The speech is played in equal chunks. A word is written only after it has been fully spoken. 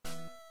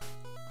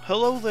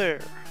Hello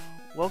there!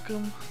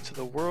 Welcome to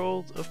the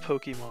world of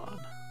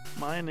Pokemon.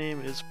 My name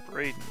is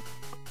Braden,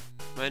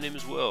 My name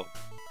is Will.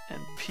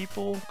 and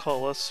people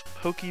call us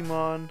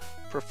Pokemon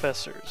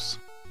professors.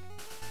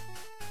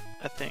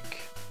 I think.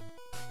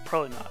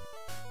 Probably not.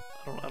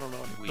 I don't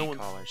know. We No one.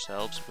 call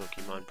ourselves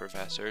Pokemon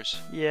professors.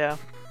 Yeah,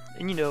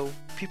 and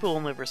people will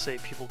never say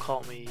people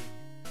call me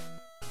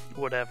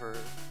whatever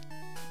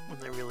when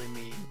they really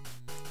mean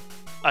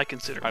I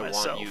consider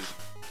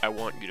myself. I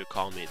want you to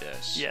call me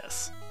this.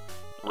 Yes.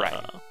 Right.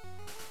 Uh,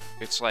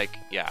 It's like,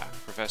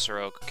 Professor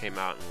Oak came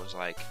out and was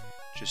like,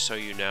 just so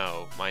you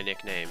know, my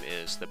nickname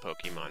is the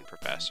Pokemon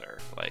Professor.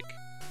 Like,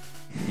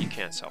 you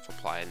can't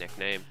self-apply a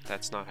nickname.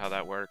 That's not how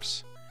that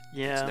works.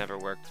 yeah. It's never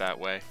worked that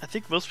way. I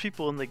think most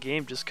people in the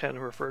game just kind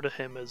of refer to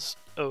him as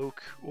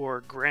Oak or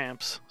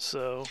Gramps,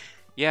 so...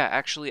 Yeah,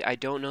 actually, I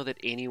don't know that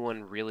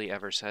anyone really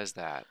ever says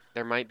that.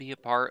 There might be a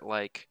part,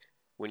 like,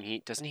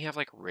 when doesn't he have,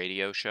 like, a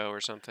radio show or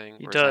something?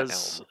 He Or is that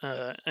does,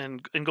 Elm?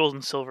 and in Gold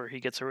and Silver he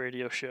gets a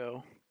radio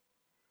show.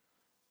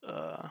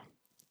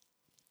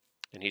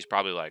 And he's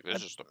probably like,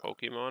 this is the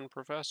Pokemon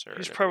Professor.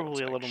 He's and everyone's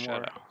probably a like, little "Shut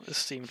more up."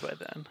 esteemed by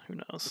then. Who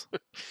knows?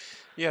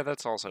 Yeah,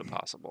 that's also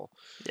possible.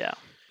 Yeah.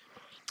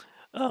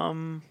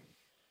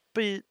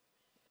 But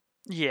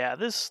yeah,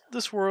 this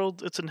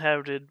world, it's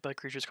inhabited by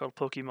creatures called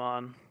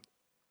Pokemon,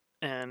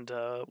 and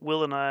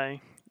Will and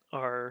I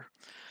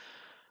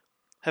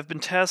have been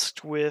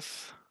tasked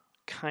with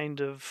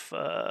kind of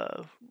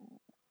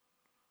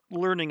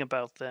learning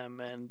about them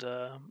and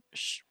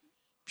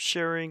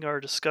sharing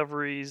our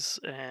discoveries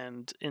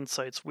and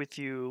insights with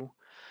you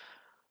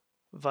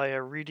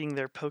via reading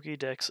their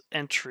Pokédex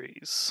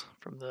entries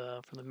from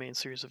the main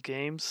series of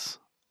games.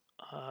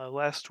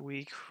 Last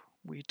week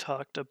we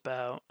talked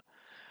about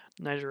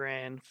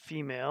Nidoran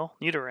female,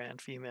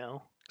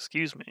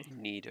 excuse me,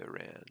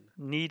 Nidoran.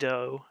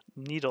 Needle,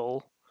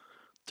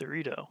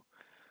 Dorito.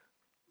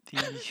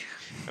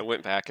 I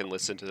went back and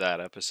listened to that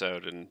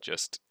episode and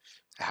just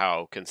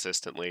how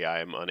consistently I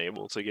am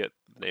unable to get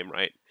the name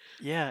right.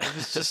 Yeah, it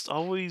was just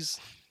always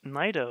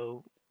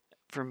Nido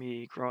for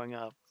me growing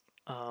up,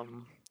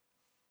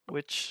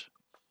 which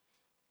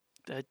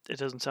it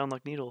doesn't sound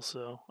like needle,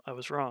 so I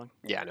was wrong.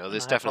 Yeah, no, And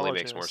this I definitely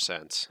makes more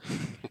apologize. sense.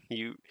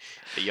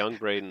 The young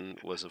Braden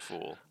was a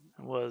fool.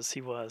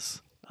 He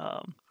was.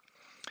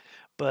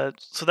 But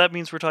so that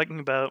means we're talking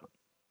about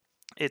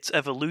its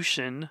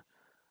evolution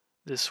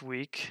this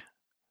week.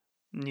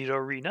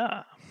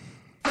 Nidorina.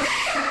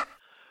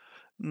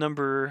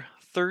 Number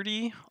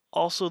 30,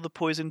 also the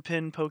Poison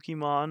Pin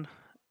Pokemon,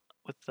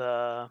 with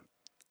the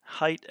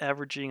height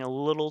averaging a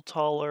little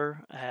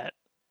taller at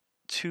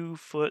 2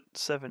 foot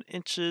 7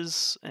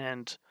 inches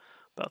and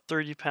about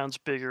 30 pounds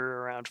bigger,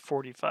 around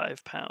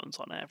 45 pounds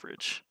on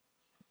average.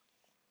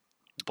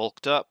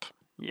 Bulked up.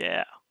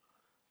 Yeah.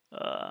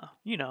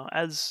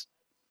 As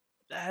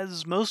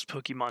most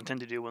Pokemon tend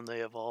to do when they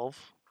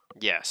evolve.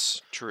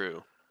 Yes,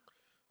 true.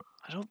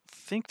 I don't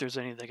think there's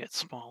any that get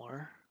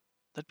smaller.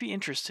 That'd be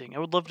interesting. I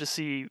would love to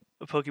see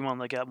a Pokemon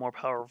that got more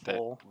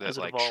powerful That as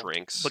it like evolved,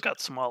 shrinks. but got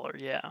smaller.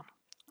 Yeah.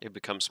 It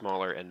becomes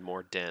smaller and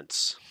more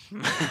dense.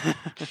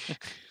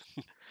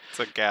 It's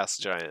a gas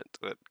giant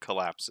that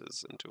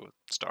collapses into a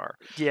star.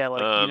 Yeah,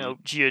 like Um,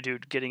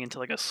 Geodude getting into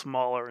like a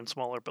smaller and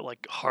smaller, but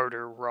like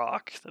harder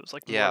rock that was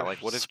like Yeah, more like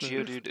what if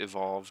smooth. Geodude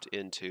evolved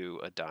into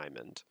a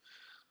diamond?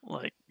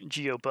 Like Or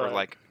Geobug.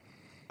 like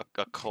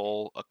a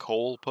coal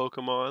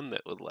Pokemon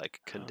that would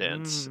like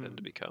condense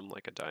and become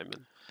like a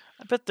diamond.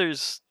 I bet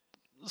there's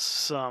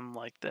some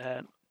like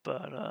that,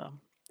 but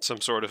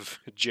Some sort of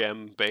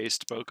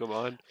gem-based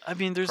Pokemon. I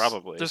mean,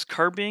 Probably. there's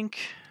Carbink.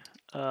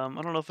 I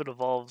don't know if it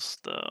evolves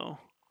though.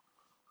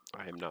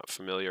 I am not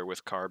familiar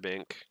with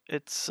Carbink.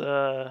 It's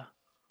the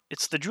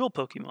Jewel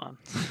Pokemon,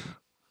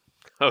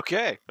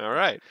 Okay, all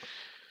right.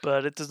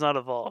 but it does not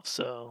evolve.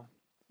 So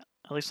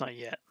at least not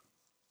yet.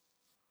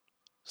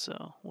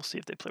 So we'll see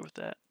if they play with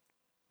that.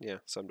 Yeah,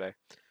 someday.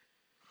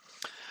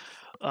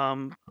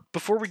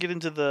 Before we get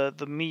into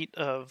the meat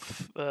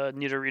of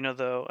Nidorina,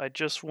 though, I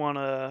just want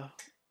to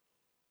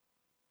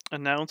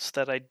announce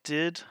that I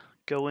did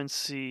go and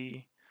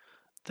see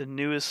the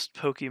newest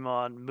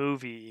Pokemon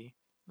movie,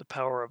 The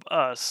Power of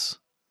Us,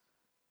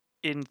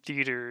 in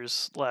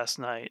theaters last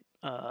night.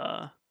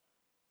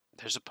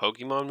 There's a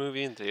Pokemon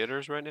movie in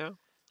theaters right now?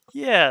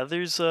 Yeah,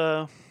 there's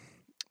a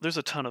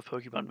ton of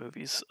Pokemon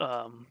movies.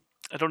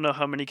 I don't know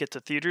how many get to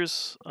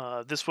theaters.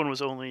 This one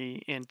was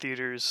only in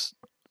theaters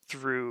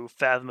through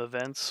Fathom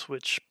Events,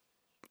 which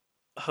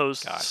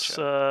hosts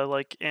Gotcha.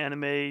 like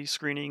anime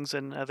screenings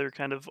and other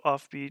kind of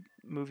offbeat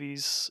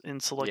movies in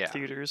select Yeah.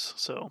 theaters.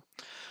 So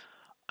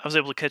I was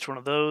able to catch one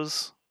of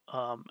those,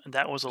 and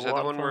that was a Is that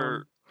lot the of one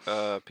fun.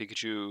 where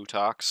Pikachu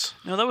talks?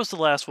 No, that was the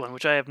last one,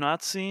 which I have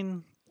not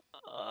seen,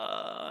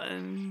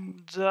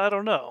 and I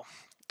don't know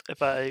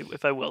if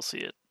I will see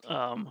it.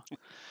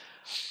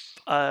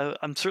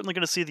 I'm certainly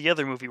going to see the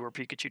other movie where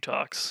Pikachu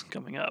talks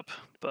coming up,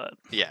 but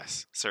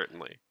Yes,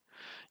 certainly.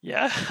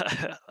 yeah,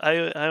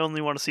 I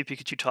only want to see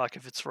Pikachu talk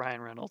if it's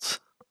Ryan Reynolds.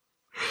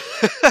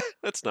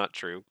 That's not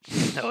true.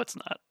 No, it's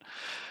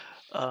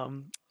not.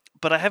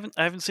 but I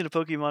haven't seen a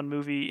Pokemon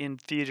movie in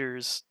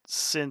theaters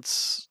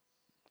since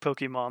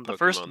Pokemon the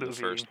first movie, the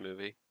first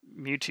movie.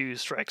 Mewtwo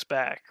Strikes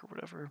Back or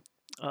whatever.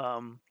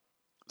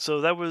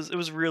 So it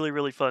was really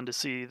really fun to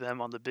see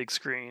them on the big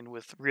screen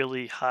with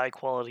really high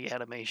quality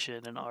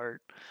animation and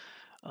art.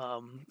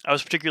 I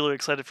was particularly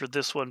excited for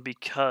this one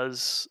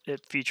because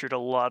it featured a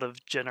lot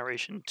of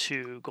Generation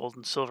 2 Gold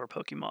and Silver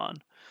Pokemon.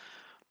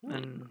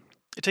 And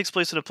it takes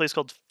place in a place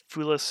called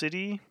Fula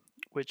City,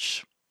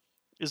 which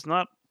is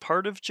not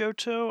part of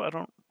Johto.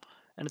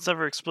 And it's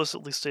never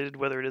explicitly stated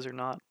whether it is or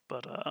not.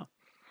 But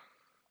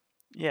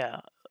yeah,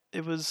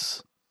 it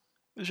was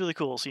really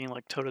cool seeing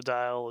like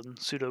Totodile and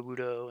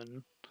Sudowoodo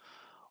and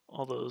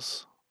all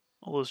those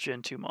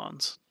Gen 2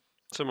 mons.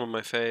 Some of my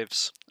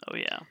faves. Oh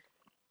yeah.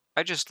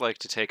 I just like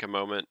to take a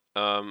moment.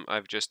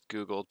 I've just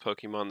Googled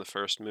Pokemon the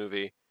first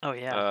movie. Oh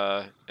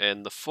yeah.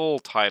 And the full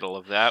title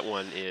of that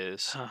one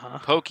is Uh-huh.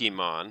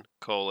 Pokemon,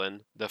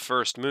 the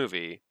first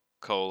movie,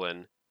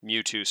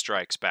 Mewtwo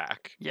Strikes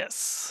Back.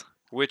 Yes.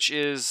 Which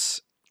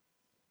is...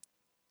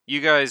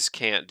 You guys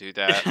can't do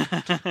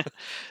that.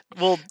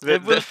 Well,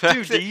 dude,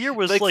 the year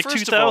was like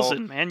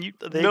 2000, man.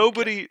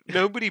 Nobody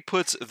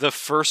puts the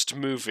first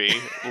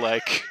movie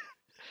like...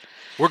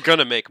 We're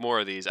gonna make more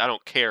of these. I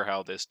don't care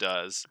how this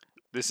does.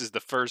 This is the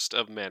first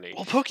of many.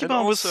 Well,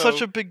 Pokemon was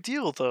such a big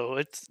deal, though.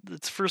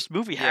 Its first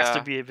movie has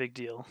to be a big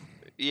deal.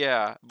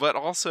 Yeah, but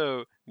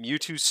also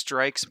Mewtwo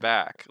Strikes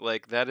Back.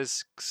 Like, that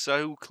is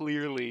so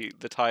clearly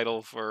the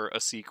title for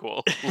a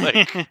sequel.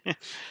 Like,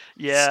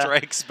 yeah,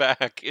 Strikes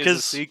Back is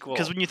a sequel.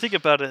 Because when you think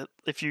about it,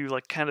 if you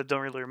like kind of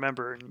don't really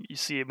remember, and you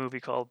see a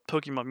movie called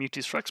Pokemon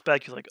Mewtwo Strikes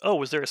Back, you're like, oh,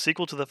 was there a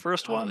sequel to the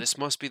first one? This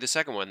must be the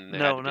second one.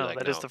 No,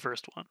 that is the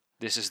first one.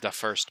 This is the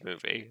first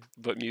movie,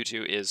 but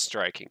Mewtwo is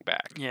striking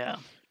back. Yeah.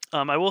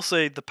 I will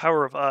say The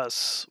Power of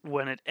Us,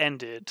 when it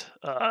ended,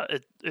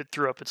 it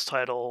threw up its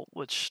title,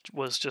 which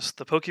was just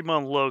the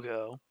Pokemon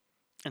logo,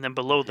 and then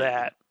below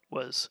that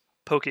was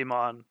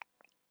Pokemon,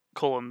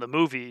 the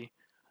movie,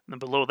 and then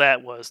below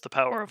that was The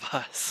Power of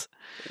Us.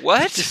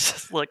 What?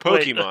 Just like,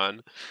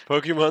 Pokemon.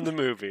 Pokemon the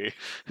movie.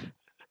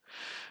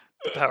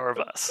 The Power of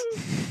Us.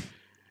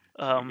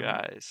 You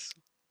guys.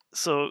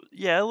 So,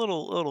 yeah, a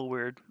little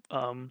weird.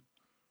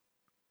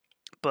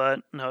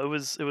 But no,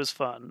 it was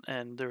fun,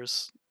 and there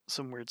was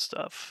some weird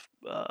stuff,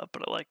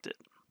 but I liked it.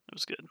 It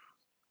was good.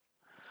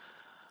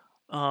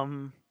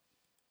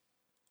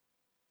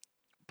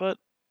 But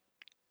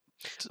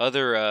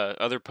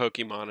other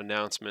Pokemon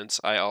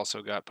announcements. I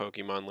also got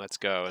Pokemon Let's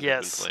Go and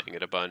have been playing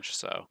it a bunch.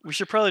 So we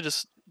should probably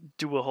just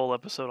do a whole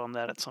episode on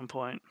that at some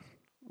point.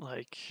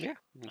 Like, yeah,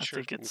 I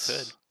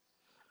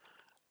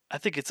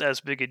think it's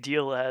as big a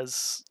deal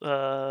as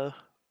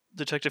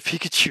Detective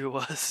Pikachu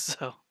was.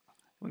 So.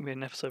 We made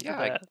an episode for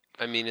that.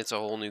 I mean, it's a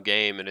whole new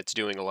game, and it's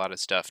doing a lot of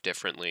stuff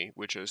differently,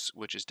 which is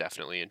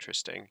definitely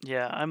interesting.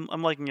 Yeah,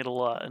 I'm liking it a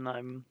lot, and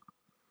I'm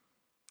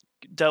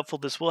doubtful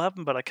this will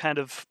happen, but I kind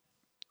of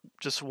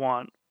just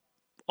want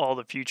all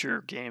the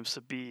future games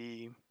to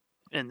be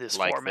in this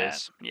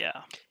format.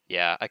 Yeah.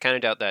 Yeah, I kind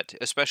of doubt that,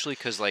 especially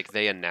because like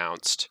they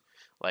announced,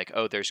 like,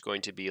 oh, there's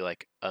going to be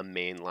like a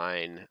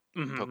mainline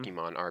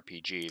Pokemon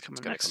RPG that's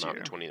going to come out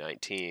in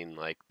 2019.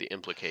 Like the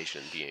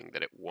implication being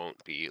that it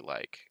won't be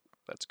like.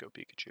 Let's go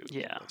Pikachu.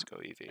 Yeah. Let's go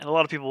Eevee. And a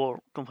lot of people are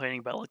complaining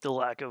about like the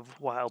lack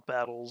of wild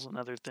battles and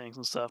other things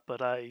and stuff,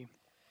 but I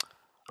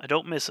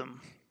don't miss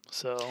them.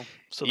 So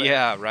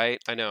yeah,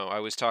 right. I know. I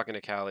was talking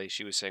to Callie.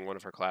 She was saying one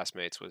of her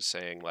classmates was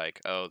saying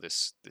like, "Oh,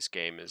 this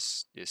game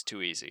is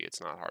too easy.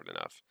 It's not hard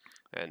enough."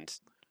 And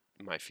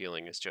my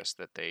feeling is just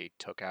that they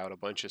took out a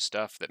bunch of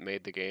stuff that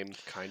made the game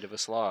kind of a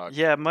slog.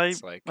 Yeah, my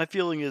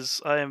feeling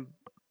is I am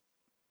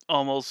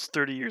almost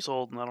 30 years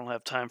old and I don't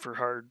have time for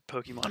hard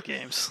Pokemon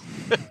games.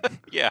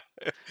 Yeah.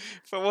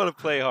 If I want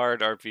to play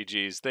hard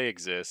RPGs, they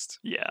exist.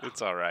 Yeah.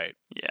 It's all right.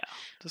 Yeah.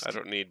 I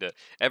don't need to.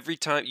 Every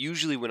time,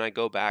 usually when I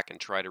go back and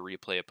try to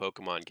replay a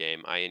Pokemon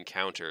game, I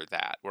encounter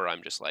that where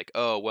I'm just like,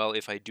 oh, well,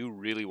 if I do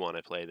really want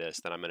to play this,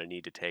 then I'm going to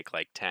need to take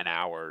like 10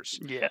 hours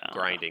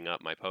grinding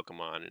up my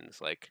Pokemon. And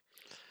it's like,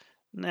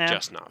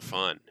 just not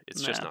fun.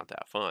 It's just not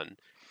that fun.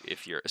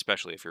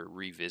 Especially if you're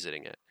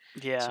revisiting it.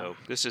 Yeah. So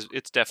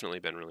it's definitely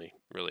been really,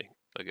 really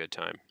a good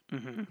time.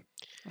 Mm-hmm.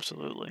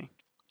 Absolutely.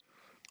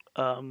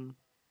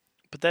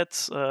 But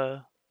that's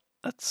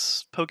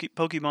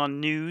Pokemon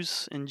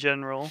news in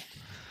general.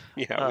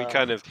 Yeah, we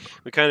kind of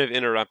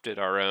interrupted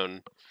our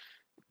own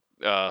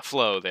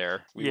flow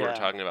there. We were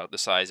talking about the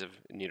size of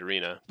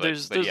Nidorina, but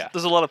there's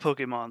a lot of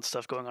Pokemon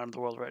stuff going on in the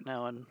world right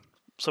now, and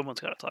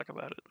someone's got to talk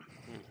about it.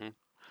 Mm-hmm.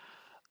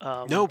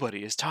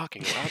 Nobody is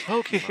talking about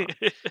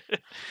Pokemon.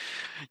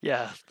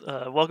 Yeah.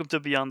 Welcome to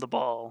Beyond the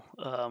Ball,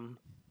 a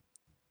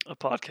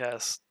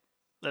podcast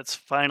that's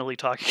finally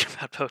talking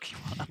about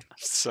Pokemon.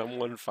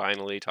 Someone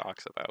finally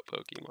talks about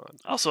Pokemon.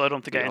 Also, I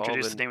don't think I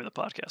introduced the name of the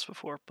podcast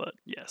before, but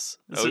yes.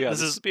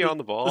 This is Beyond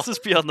the Ball. This is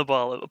Beyond the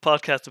Ball, a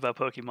podcast about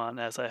Pokemon,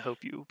 as I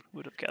hope you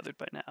would have gathered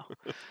by now.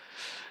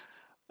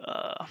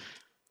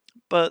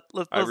 But I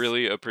let's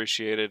really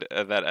appreciated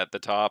that at the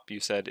top you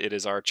said it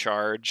is our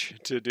charge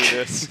to do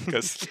this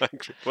because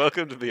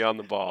welcome to Beyond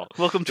the Ball.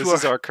 welcome to This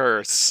is our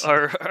curse.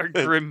 our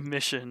grim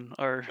mission,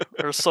 our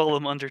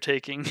solemn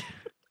undertaking.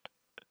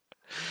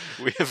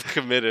 We have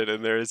committed,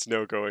 and there is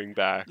no going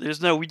back.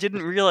 We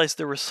didn't realize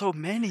there were so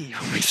many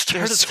when we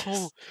started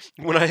this.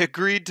 When I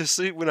agreed to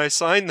see, when I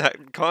signed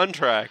that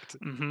contract,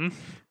 Mm-hmm.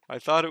 I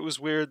thought it was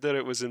weird that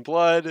it was in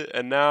blood,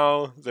 and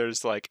now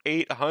there's like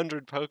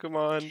 800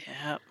 Pokemon.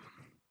 Yeah.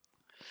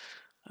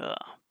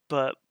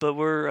 But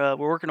we're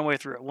working our way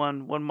through it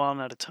one mon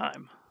at a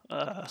time.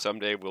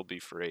 Someday we'll be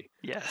free.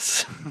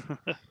 Yes.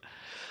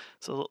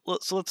 So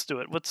let's do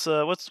it. What's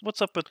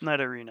up with Night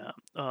Arena?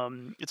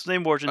 Its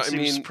name origin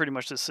seems pretty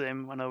much the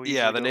same. I know.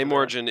 The name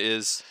origin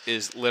is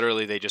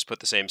literally they just put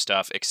the same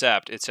stuff,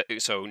 except it's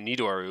so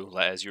Nidoru,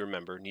 as you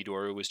remember,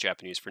 Nidoru was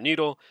Japanese for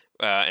needle,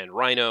 and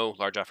rhino,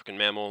 large African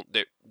mammal.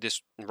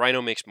 This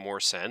rhino makes more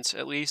sense,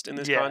 at least in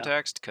this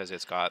context, because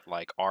it's got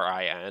like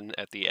RIN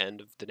at the end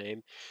of the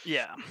name.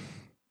 Yeah.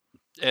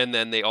 And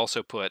then they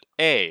also put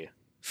a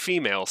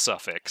female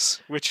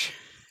suffix, which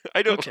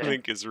I don't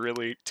think is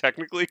really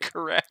technically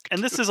correct.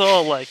 And this is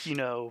all like,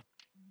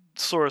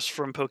 sourced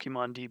from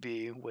Pokemon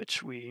DB,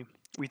 which we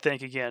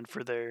thank again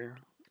for their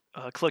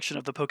collection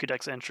of the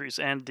Pokédex entries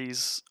and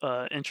these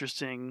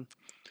interesting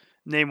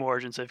name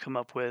origins they've come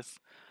up with.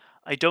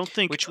 I don't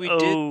think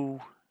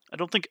I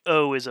don't think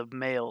O is a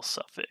male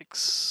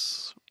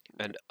suffix.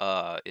 And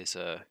is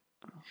a,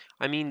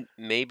 I mean,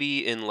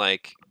 maybe in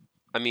like,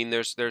 I mean,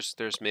 there's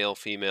male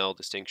female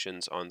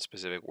distinctions on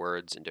specific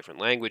words in different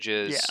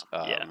languages.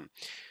 Yeah.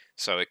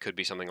 So it could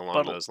be something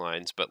along those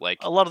lines, but like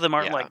a lot of them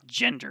aren't like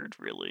gendered,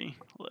 really.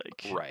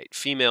 Like right,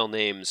 female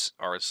names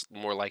are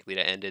more likely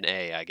to end in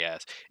A, I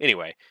guess.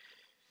 Anyway,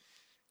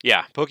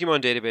 yeah,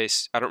 Pokemon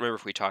database. I don't remember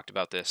if we talked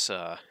about this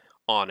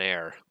on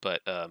air,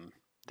 but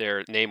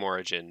their name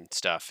origin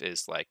stuff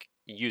is like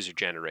user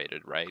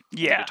generated, right?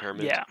 Yeah,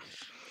 Determined. yeah.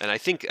 And I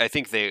think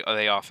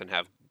they often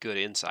have good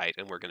insight,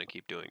 and we're going to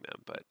keep doing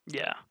them, but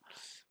yeah,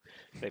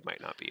 they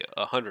might not be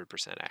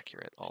 100%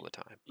 accurate all the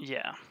time.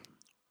 Yeah.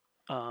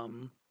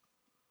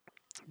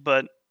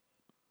 But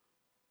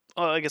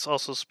I guess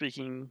also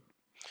speaking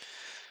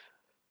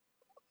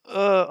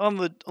on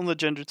the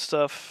gendered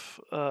stuff,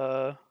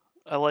 I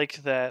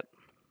like that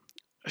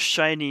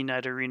shiny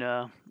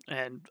Nidorina,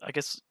 and I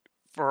guess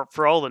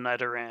for all the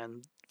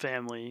Nidoran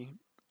family,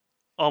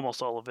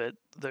 almost all of it,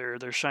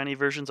 their shiny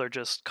versions are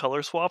just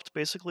color swapped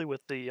basically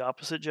with the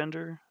opposite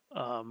gender.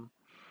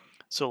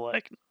 So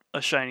like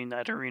a shiny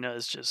Nidorina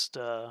is just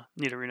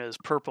Nidorina is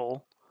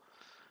purple,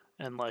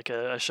 and like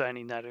a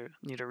shiny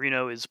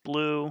Nidorino is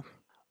blue.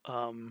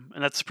 And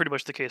that's pretty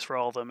much the case for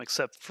all of them,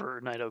 except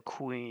for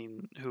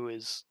Nidoqueen, who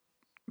is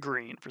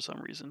green for some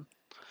reason.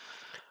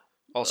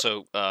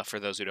 Also, for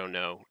those who don't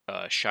know,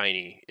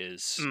 shiny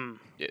is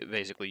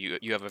basically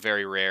you have a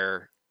very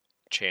rare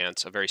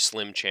chance, a very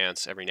slim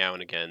chance every now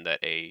and again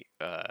that a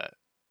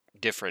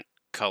different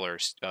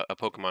colors, a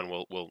Pokemon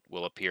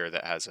will appear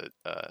that has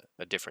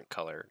a different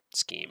color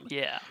scheme.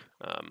 Yeah.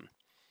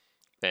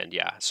 And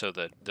yeah, so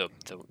the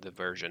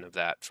version of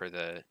that for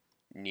the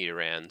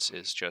Nidorans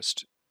is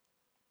just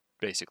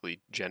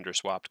basically gender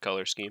swapped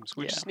color schemes,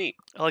 which is neat.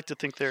 I like to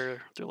think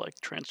they're like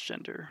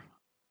transgender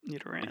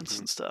Nidorans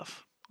and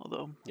stuff,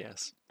 although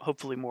yes,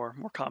 hopefully more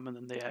common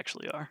than they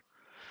actually are.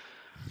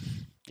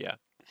 Yeah.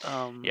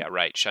 Yeah,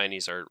 right.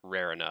 Shinies are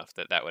rare enough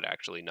that would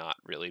actually not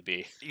really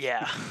be.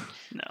 Yeah.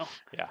 No.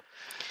 Yeah.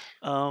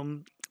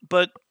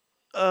 But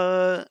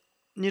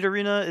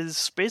Nidorina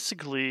is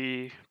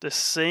basically the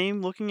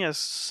same looking as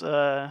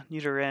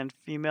Nidoran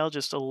female,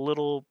 just a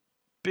little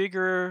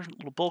bigger, a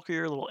little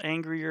bulkier, a little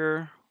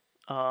angrier.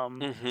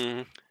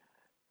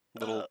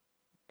 Little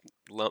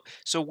lump.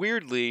 So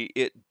weirdly,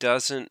 it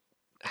doesn't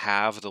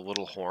have the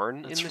little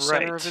horn in the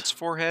center of its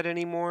forehead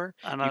anymore.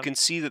 You can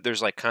see that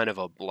there's like kind of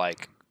a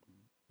like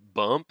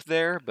bump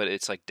there, but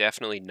it's like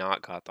definitely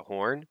not got the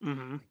horn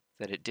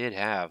that it did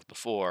have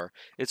before.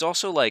 It's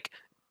also like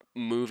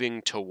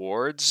moving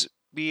towards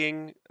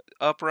being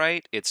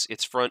upright.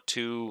 Its front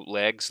two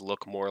legs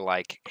look more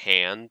like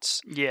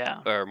hands. Yeah.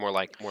 Or more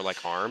like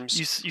arms.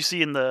 You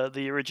see in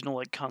the original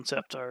like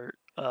concept art,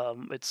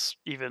 it's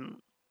even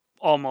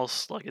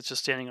almost like it's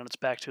just standing on its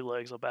back two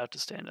legs, about to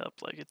stand up.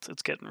 Like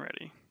it's getting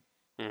ready.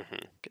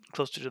 Getting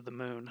closer to the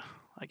moon,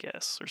 I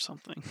guess, or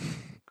something.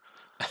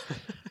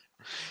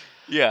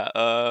 Yeah.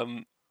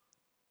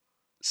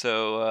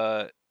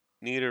 So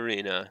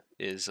Nidorina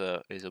is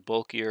a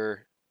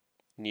bulkier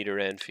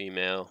Nidoran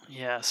female.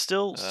 Yeah,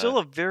 still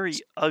a very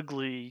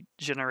ugly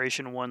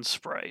Generation 1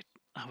 sprite.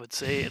 I would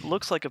say it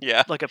looks like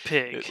like a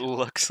pig. It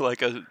looks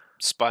like a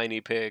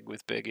spiny pig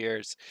with big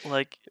ears.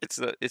 Like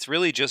it's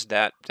really just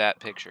that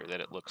picture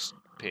that it looks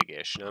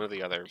piggish. None of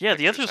the other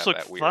the others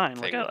look fine.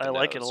 Like I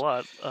like it a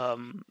lot.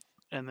 And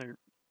it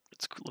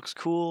looks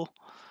cool,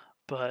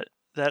 but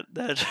that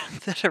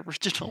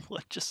original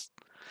one just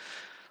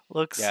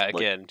looks. Yeah,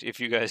 again, if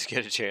you guys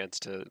get a chance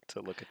to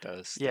look at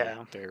those,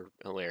 they're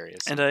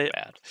hilarious. And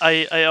bad.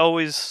 I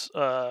always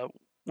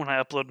when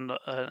I upload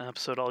an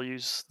episode, I'll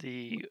use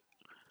the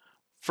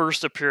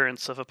first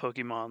appearance of a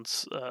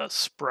Pokemon's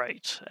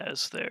sprite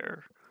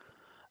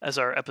as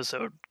our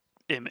episode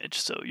image.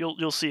 So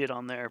you'll see it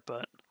on there,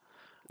 but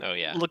Oh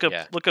yeah, look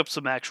yeah. up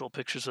some actual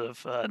pictures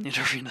of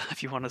Nidorina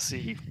if you want to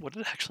see what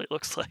it actually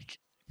looks like,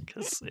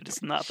 because it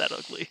is not that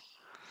ugly.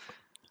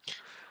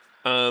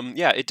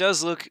 Yeah, it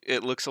does look.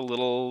 It looks a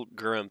little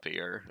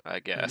grumpier, I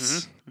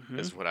guess, Mm-hmm.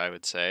 is what I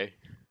would say.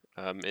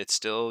 It's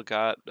still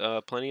got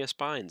plenty of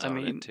spines I on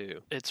mean, it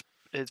too.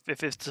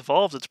 if it's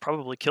evolved, it's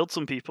probably killed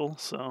some people.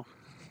 So.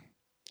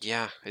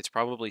 Yeah, it's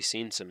probably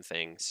seen some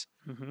things.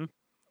 Mm-hmm.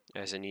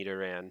 As a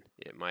Nidoran,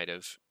 it might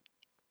have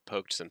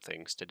poked some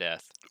things to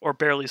death. Or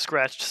barely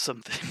scratched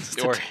some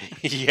things. Or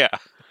yeah.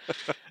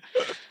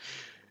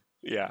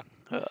 Yeah.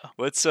 Uh,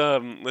 Let's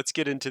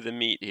get into the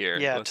meat here.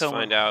 Yeah, Let's tell me.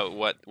 find out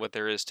what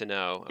there is to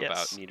know about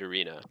Yes.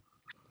 Nidorina.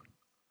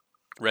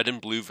 Red and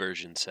blue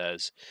version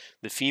says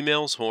the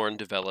female's horn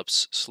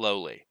develops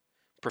slowly,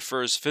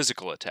 prefers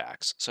physical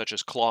attacks such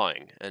as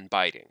clawing and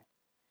biting.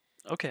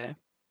 Okay.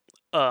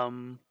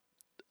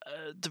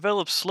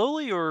 Develops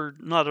slowly or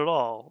not at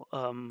all?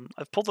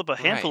 I've pulled up a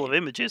handful of Right.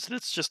 images and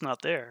it's just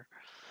not there.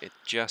 It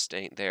just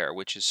ain't there,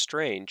 which is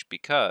strange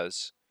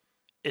because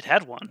It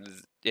had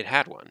one. it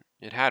had one.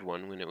 It had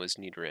one when it was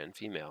Nidoran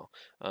female.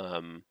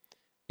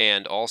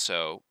 And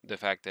also the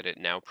fact that it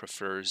now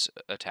prefers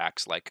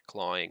attacks like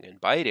clawing and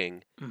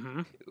biting,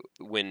 Mm-hmm.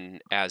 when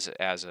as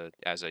a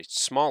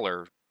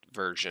smaller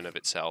version of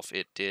itself,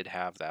 it did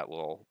have that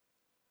little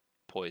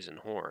poison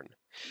horn.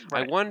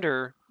 Right. I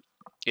wonder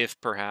if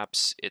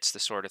perhaps it's the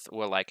sort of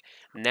well, like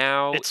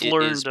now It's it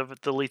learned is of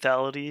the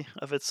lethality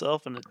of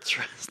itself and it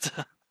tries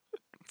to.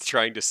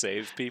 trying to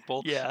save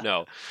people. Yeah.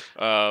 No,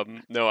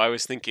 no. I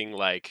was thinking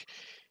like,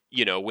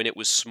 when it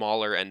was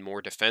smaller and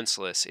more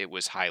defenseless, it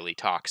was highly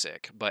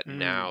toxic. But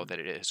now that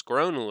it has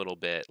grown a little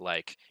bit,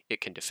 like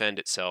it can defend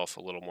itself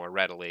a little more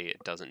readily.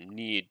 It doesn't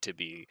need to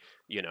be,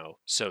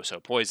 so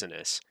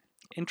poisonous.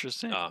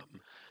 Interesting.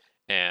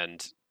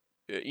 And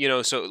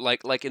so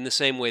like in the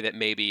same way that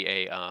maybe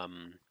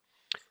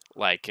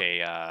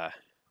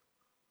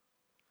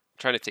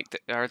trying to think,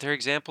 are there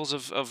exampple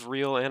of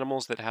real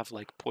animals that have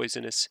like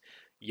poisonous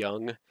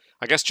young?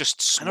 I guess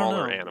just I don't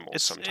smaller know.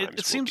 animals sometimes.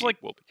 It seems like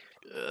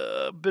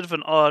a bit of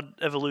an odd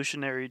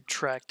evolutionary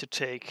track to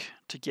take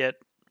to get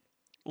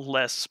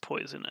less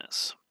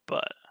poisonous,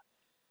 but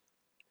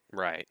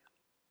right.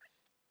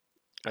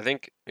 I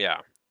think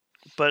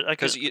but I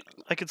because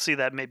could see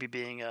that maybe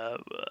being a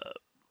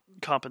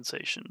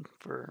compensation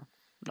for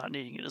not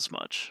needing it as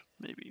much,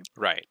 maybe.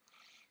 right,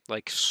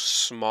 like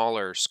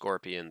smaller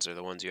scorpions are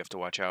the ones you have to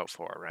watch out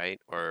for,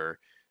 right? Or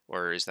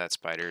is that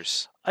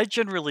spiders? I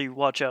generally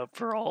watch out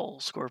for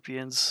all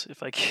scorpions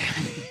if I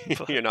can.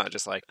 but- You're not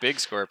just like big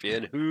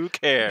scorpion. Who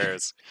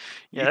cares?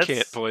 Yeah, You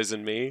can't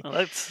poison me. well,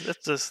 that's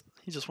just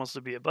he just wants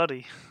to be a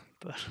buddy,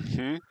 but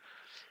Hmm?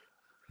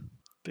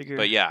 bigger,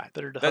 But yeah,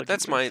 better to hug.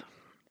 that's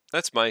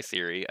my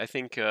theory. I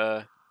think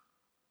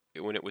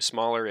when it was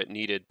smaller, it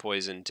needed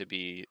poison to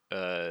be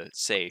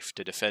safe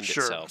to defend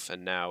Sure. itself,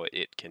 and now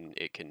it can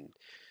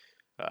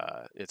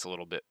it's a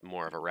little bit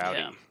more of a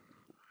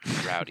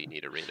rowdy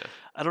Nidorina.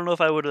 I don't know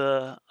if I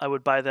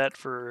would buy that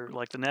for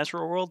like the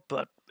natural world,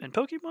 but in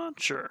Pokemon,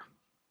 sure.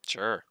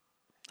 Sure.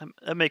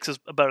 That makes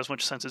about as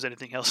much sense as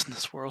anything else in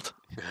this world.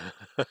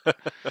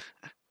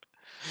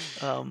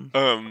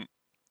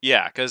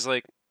 Yeah, because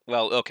like,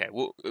 well, okay,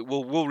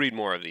 we'll read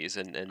more of these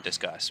and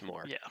discuss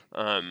more.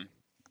 Yeah.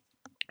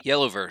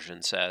 Yellow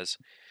version says,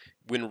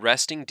 when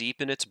resting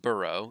deep in its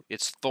burrow,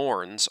 its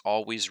thorns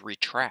always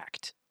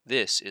retract.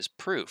 This is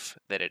proof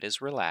that it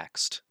is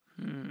relaxed.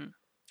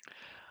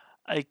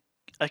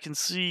 I can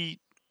see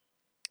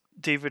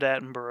David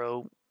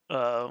Attenborough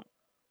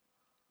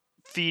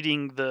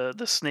feeding the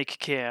snake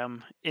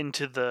cam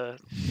into the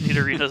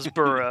Nidorina's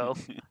burrow,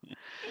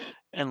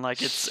 and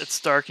like it's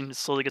dark and it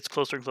slowly gets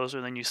closer and closer,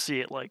 and then you see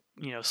it like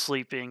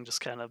sleeping, just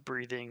kind of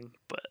breathing,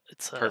 but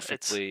it's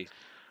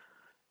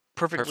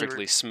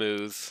perfectly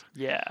smooth.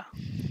 Yeah,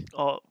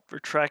 all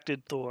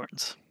retracted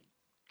thorns.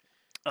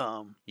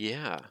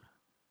 Yeah,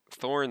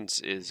 thorns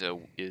is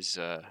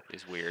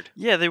weird.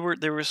 Yeah, there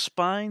were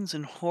spines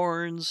and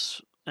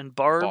horns and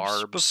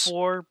barbs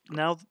before.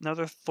 Now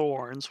they're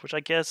thorns, which I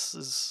guess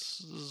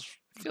is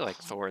I feel like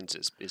thorns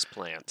is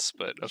plants,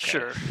 but okay.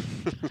 Sure.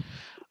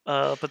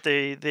 But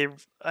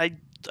I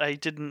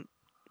didn't.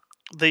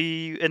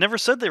 It never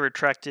said they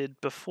retracted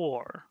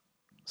before,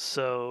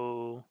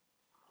 so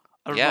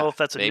I don't know if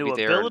that's a new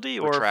ability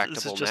or if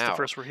this is just the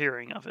first we're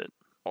hearing of it.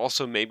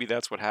 Also, maybe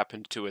that's what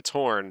happened to its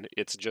horn.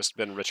 It's just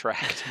been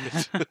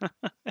retracted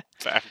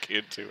back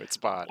into its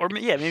body. Or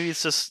maybe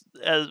it's just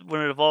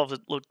when it evolved,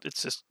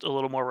 it's just a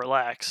little more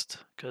relaxed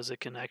because it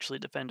can actually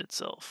defend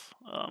itself.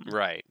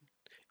 Right.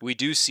 We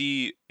do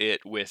see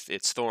it with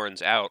its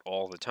thorns out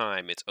all the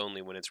time. It's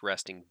only when it's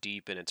resting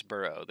deep in its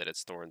burrow that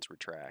its thorns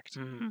retract.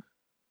 Mm-hmm.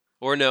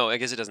 Or no, I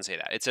guess it doesn't say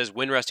that. It says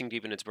when resting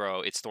deep in its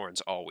burrow, its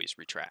thorns always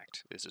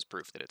retract. This is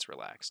proof that it's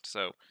relaxed.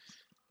 So,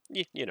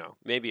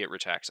 maybe it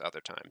retracts other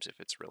times if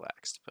it's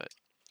relaxed, but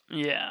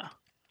yeah.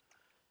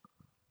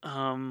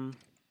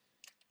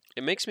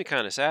 It makes me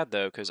kind of sad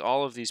though, because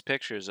all of these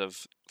pictures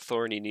of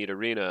thorny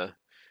Nidorina,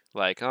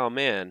 like, oh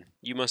man,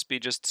 you must be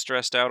just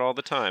stressed out all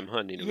the time,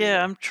 huh, Nidorina?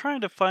 Yeah, I'm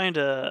trying to find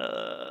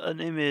an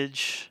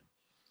image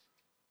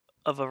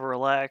of a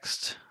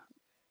relaxed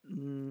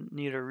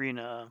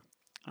Nidorina.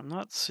 I'm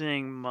not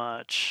seeing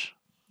much.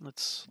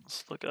 Let's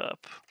look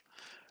up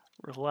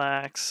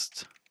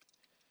relaxed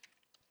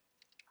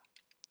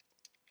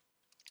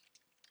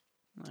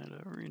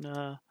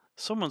Nidorina.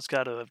 Someone's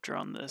got to have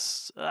drawn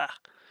this.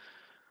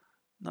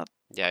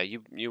 Yeah,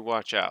 you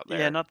watch out there.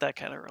 Yeah, not that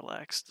kind of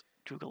relaxed.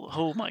 Google.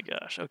 Oh my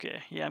gosh.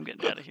 Okay. Yeah, I'm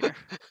getting out of here.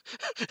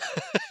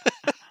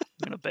 I'm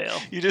gonna bail.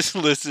 You just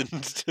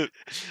listened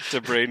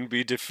to Braden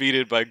be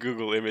defeated by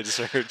Google image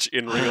search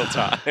in real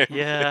time.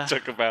 Yeah. It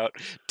took about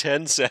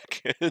 10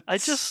 seconds. I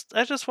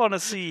just want to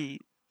see.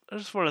 I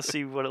just want to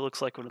see what it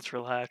looks like when it's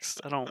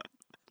relaxed. I don't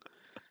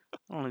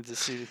need to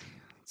see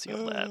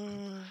all that.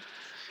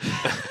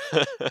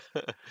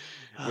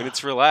 When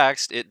it's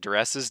relaxed, it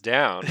dresses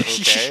down,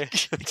 okay?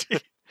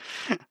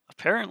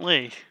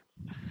 Apparently.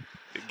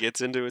 It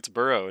gets into its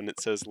burrow and it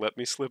says, "Let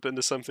me slip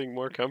into something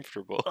more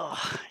comfortable."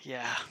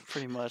 Yeah,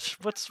 pretty much.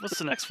 What's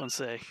the next one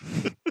say?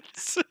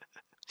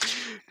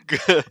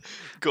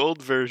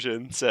 Gold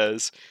version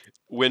says,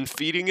 when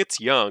feeding its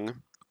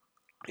young,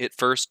 it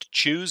first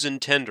chews and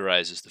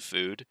tenderizes the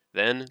food,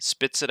 then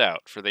spits it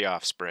out for the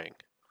offspring.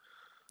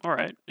 All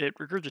right, it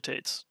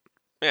regurgitates.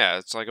 Yeah,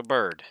 it's like a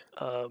bird.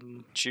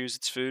 Chews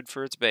its food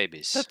for its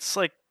babies. That's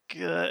like,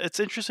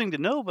 it's interesting to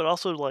know, but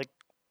also like,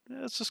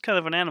 it's just kind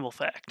of an animal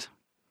fact.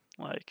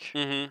 Like,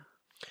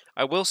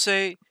 I will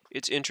say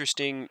it's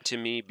interesting to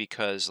me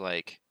because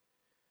like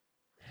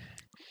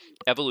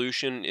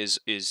evolution is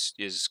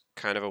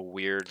kind of a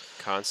weird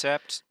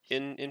concept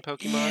in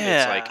Pokemon.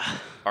 Yeah. It's like,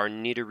 are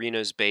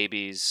Nidorina's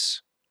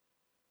babies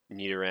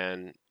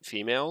Nidoran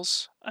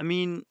females? I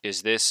mean,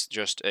 is this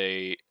just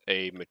a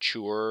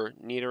mature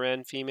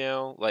Nidoran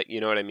female? Like,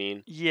 you know what I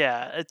mean?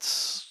 Yeah,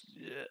 it's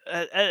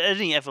at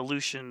any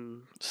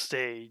evolution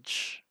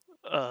stage,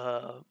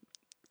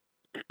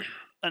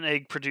 an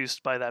egg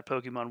produced by that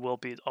Pokemon will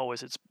be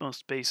always its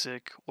most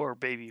basic or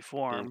baby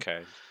form.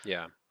 Okay,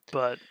 yeah.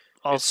 But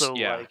also,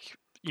 yeah. like,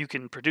 you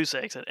can produce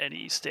eggs at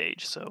any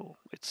stage, so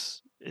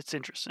it's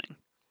interesting.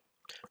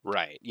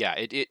 Right. Yeah.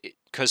 It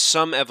because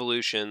some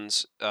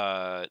evolutions,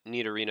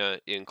 Nidorina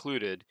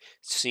included,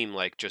 seem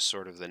like just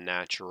sort of the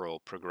natural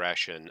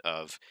progression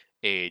of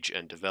age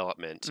and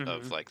development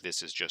of like,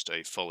 this is just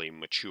a fully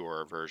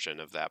mature version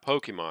of that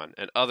Pokemon,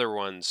 and other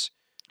ones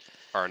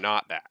are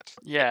not that.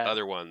 Yeah.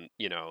 Other one,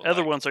 you know.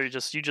 Other ones are you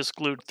just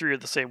glued 3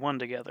 of the same one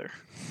together.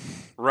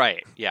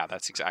 Right. Yeah,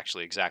 that's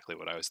actually exactly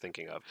what I was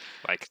thinking of.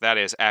 Like, that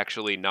is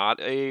actually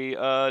not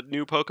a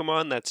new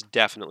Pokemon. That's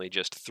definitely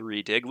just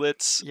 3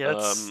 Digletts.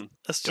 Yeah,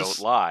 don't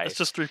lie. It's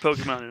just 3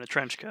 Pokemon in a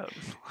trench coat.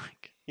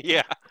 Like.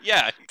 Yeah,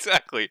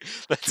 exactly.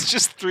 That's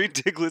just 3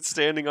 Digletts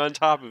standing on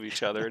top of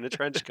each other in a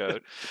trench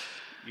coat.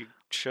 You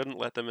shouldn't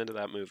let them into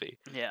that movie.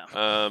 Yeah.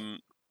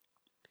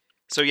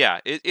 So yeah,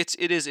 it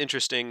is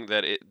interesting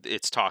that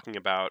it's talking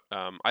about.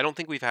 I don't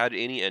think we've had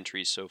any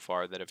entries so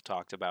far that have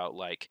talked about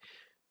like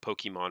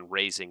Pokemon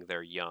raising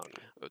their young.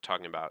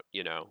 Talking about,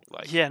 you know,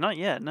 like. Yeah, not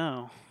yet.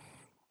 No.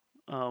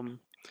 And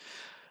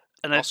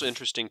also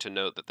interesting to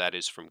note that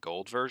is from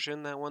Gold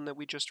version, that one that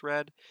we just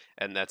read,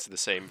 and that's the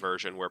same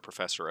version where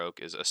Professor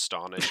Oak is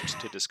astonished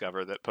to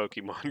discover that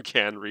Pokemon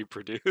can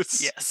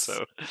reproduce. Yes.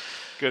 So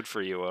good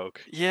for you,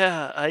 Oak.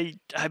 Yeah, I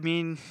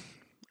mean,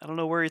 I don't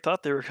know where he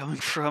thought they were coming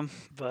from,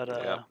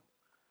 but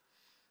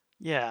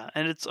yeah,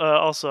 and it's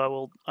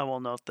also I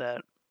will note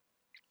that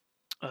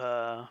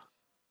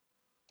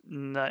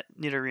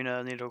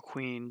Nidorina,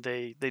 Nidoqueen,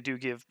 they do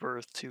give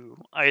birth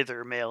to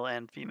either male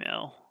and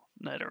female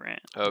Nidorans.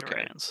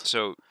 Okay,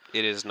 so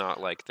it is not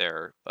like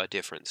they're a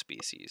different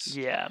species.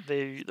 Yeah,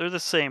 they're the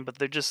same, but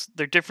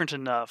they're different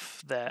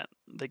enough that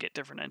they get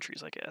different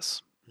entries, I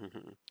guess.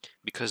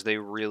 Because they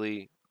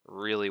really,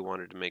 really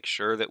wanted to make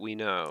sure that we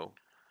know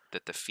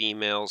that the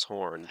female's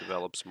horn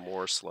develops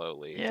more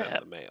slowly than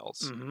the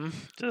male's.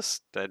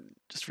 Just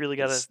really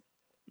gotta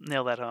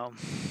nail that home.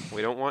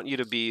 We don't want you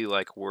to be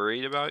like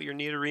worried about your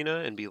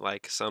Nidorina and be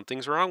like,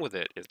 something's wrong with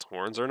it. Its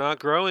horns are not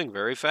growing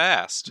very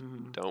fast.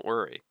 Don't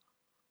worry.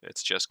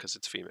 It's just because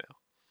it's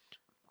female.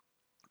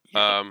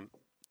 Yeah.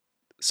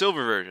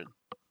 Silver version.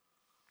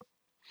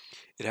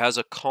 It has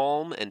a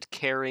calm and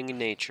caring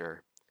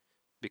nature.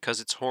 Because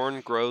its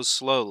horn grows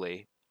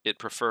slowly, it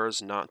prefers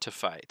not to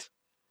fight.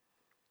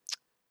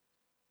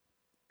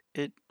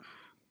 If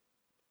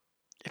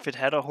it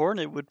had a horn,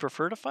 it would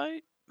prefer to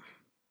fight?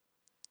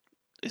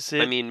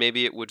 I mean,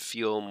 maybe it would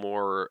feel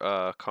more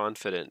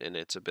confident in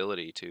its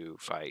ability to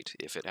fight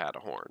if it had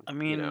a horn. I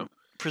mean, you know?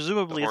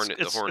 Presumably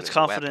it's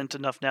confident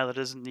enough now that it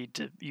doesn't need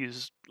to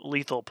use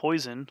lethal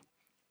poison,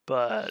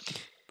 but...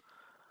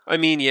 I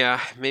mean, yeah,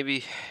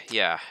 maybe,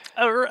 yeah.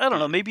 Or, I don't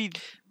know, maybe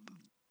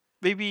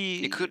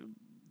it could...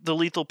 the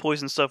lethal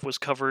poison stuff was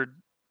covered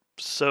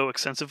so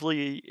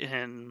extensively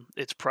in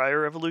its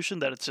prior evolution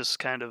that it's just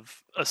kind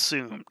of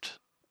assumed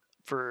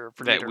for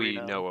that Nidorino. We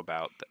know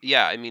about.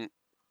 Yeah, I mean,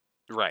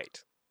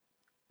 Right.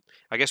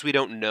 I guess we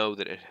don't know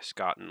that it has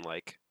gotten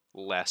like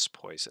less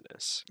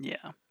poisonous,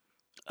 Yeah.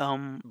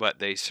 but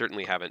they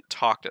certainly haven't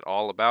talked at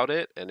all about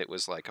it, and it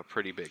was like a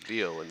pretty big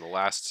deal in the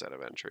last set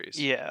of entries.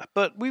 Yeah,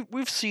 but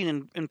we've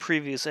seen in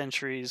previous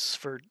entries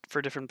for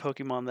different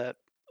Pokemon that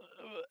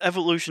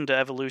evolution to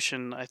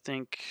evolution, I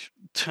think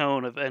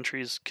tone of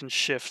entries can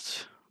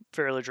shift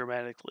fairly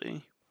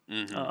dramatically.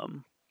 Mm-hmm.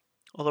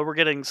 Although we're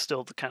getting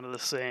still kind of the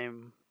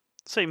same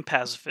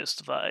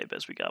pacifist vibe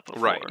as we got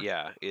before. Right,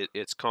 yeah.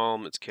 It's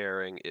calm, it's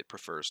caring, it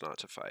prefers not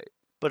to fight.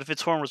 But if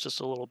its horn was just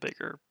a little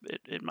bigger,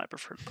 it might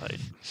prefer to fight.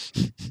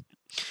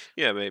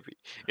 Yeah, maybe.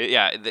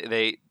 Yeah,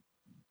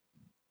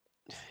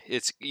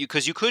 it's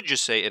because you could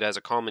just say it has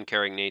a calm and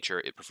caring nature,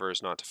 it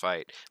prefers not to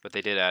fight, but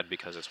they did add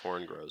because its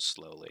horn grows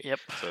slowly. Yep.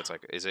 So it's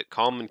like, is it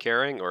calm and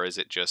caring, or is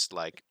it just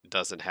like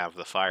doesn't have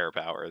the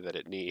firepower that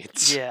it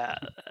needs? Yeah,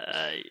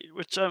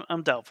 which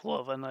I'm doubtful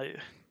of, and I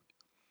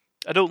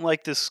don't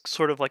like this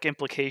sort of like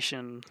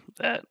implication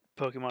that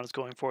Pokemon is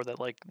going for, that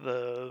like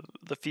the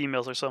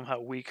females are somehow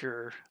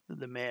weaker than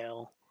the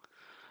male.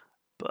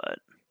 But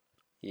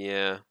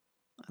Yeah,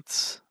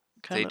 it's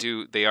kind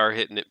of they are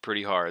hitting it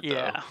pretty hard though.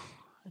 yeah.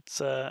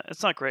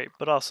 It's not great,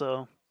 but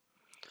also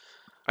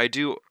I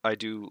do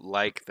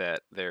like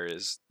that there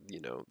is,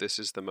 this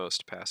is the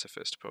most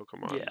pacifist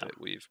Pokemon Yeah. that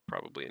we've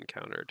probably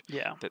encountered.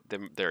 yeah, That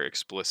they're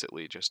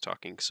explicitly just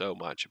talking so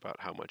much about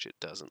how much it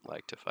doesn't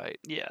like to fight.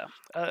 yeah.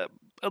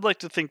 I'd like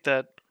to think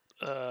that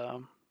a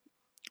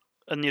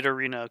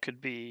Nidorino could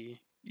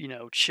be,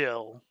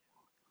 chill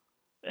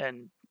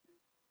and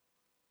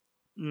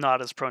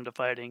not as prone to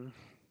fighting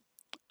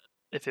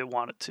if it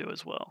wanted to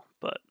as well.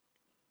 But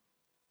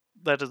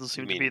that doesn't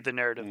seem to be the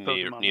narrative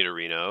Pokemon.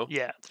 Nidorino.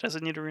 Yeah, does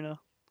it Nidorino?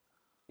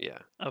 Yeah.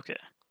 Okay.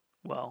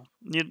 Well,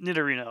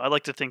 Nidorino, I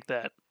like to think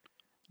that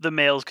the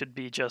males could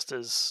be just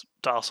as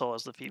docile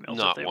as the females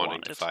if Not they wanting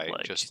wanted. to fight,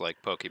 just like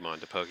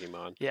Pokemon to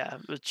Pokemon. Yeah,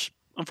 which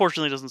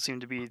unfortunately doesn't seem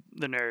to be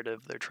the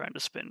narrative they're trying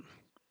to spin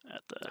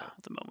at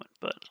the moment.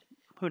 But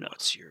who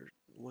knows?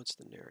 What's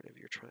the narrative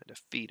you're trying to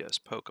feed us,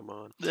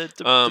 Pokemon? It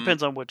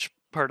depends on which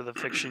part of the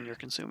fiction you're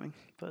consuming.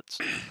 But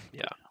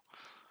yeah.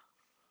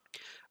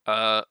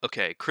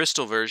 Okay,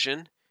 Crystal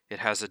version. It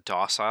has a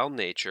docile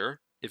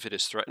nature. If it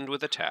is threatened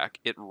with attack,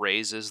 it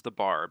raises the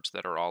barbs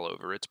that are all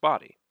over its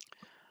body.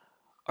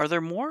 Are there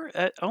more?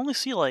 I only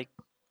see like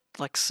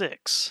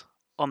 6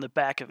 on the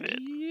back of it.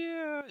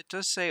 Yeah, it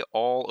does say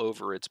all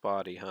over its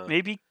body, huh?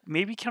 Maybe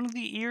counting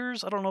the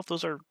ears. I don't know if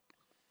those are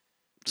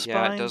spines.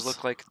 Yeah, it does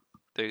look like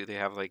they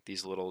have like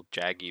these little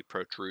jaggy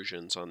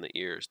protrusions on the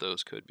ears.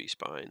 Those could be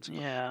spines.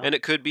 Yeah. And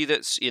it could be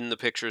that in the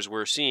pictures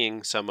we're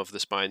seeing, some of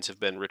the spines have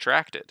been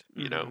retracted.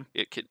 Mm-hmm.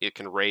 It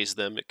can raise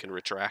them, it can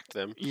retract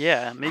them.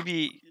 Yeah,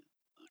 maybe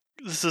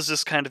this is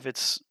just kind of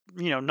its,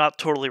 not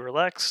totally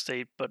relaxed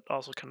state, but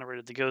also kind of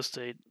ready to go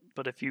state.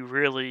 But if you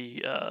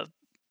really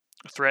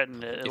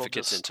threaten it, if it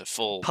gets into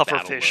full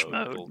pufferfish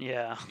mode,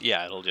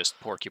 yeah, it'll just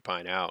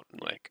porcupine out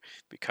and like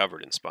be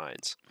covered in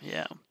spines.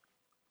 Yeah,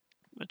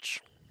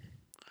 which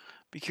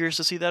be curious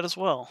to see that as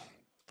well.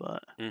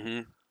 But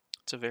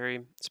it's a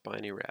very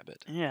spiny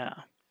rabbit. Yeah,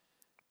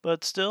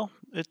 but still,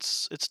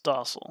 it's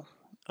docile,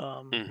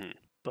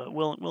 but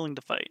willing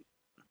to fight.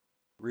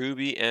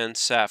 Ruby and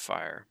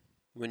Sapphire.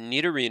 When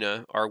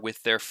Nidorina are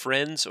with their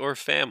friends or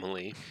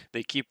family,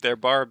 they keep their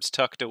barbs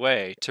tucked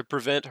away to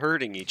prevent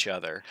hurting each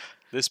other.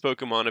 This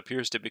Pokemon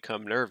appears to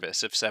become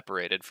nervous if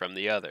separated from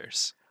the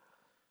others.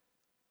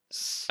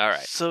 All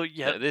right. So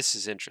yeah, this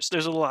is interesting.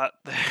 There's a lot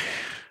there.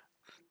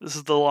 This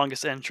is the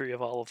longest entry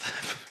of all of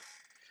them.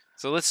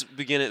 So let's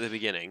begin at the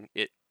beginning.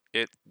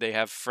 They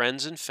have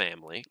friends and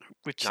family,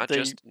 which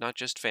not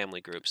just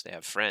family groups. They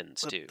have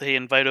friends too. They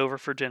invite over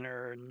for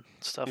dinner and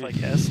stuff. I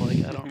guess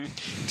I don't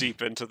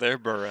deep into their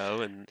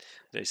burrow, and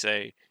they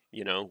say,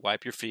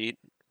 wipe your feet,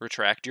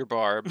 retract your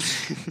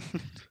barbs.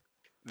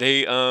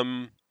 They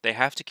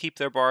have to keep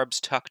their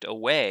barbs tucked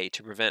away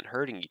to prevent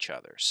hurting each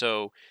other.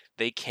 So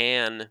they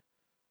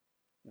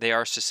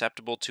are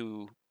susceptible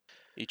to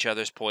each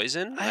other's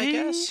poison, I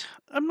guess.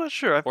 I'm not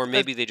sure. Or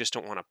maybe they just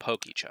don't want to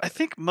poke each other. I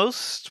think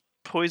most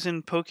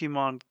poison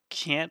Pokemon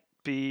can't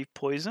be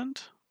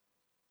poisoned.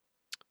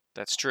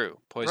 That's true.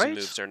 Poison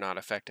moves are not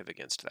effective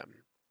against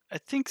them. I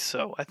think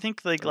so. I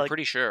think I'm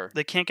pretty sure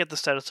they can't get the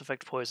status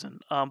effect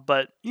poison.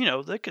 But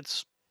they could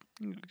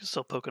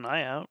still poke an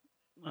eye out.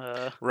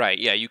 Right,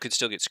 yeah, you could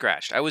still get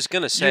scratched. I was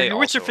gonna say, you're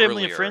with your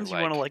family and friends.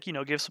 Like, you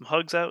want to give some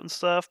hugs out and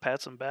stuff,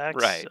 pat some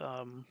backs. Right.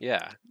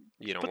 Yeah.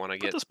 You don't want to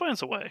get the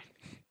spines away.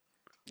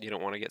 You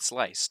don't want to get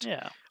sliced.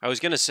 Yeah. I was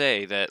gonna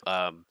say that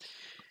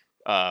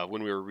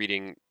when we were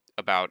reading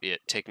about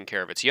it taking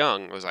care of its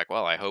young, I was like,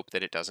 well, I hope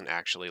that it doesn't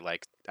actually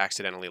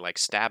accidentally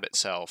stab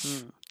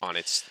itself on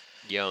its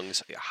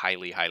young's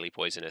highly, highly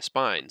poisonous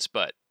spines.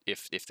 But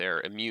if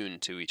they're immune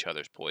to each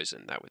other's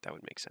poison, that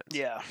would make sense.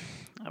 Yeah,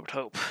 I would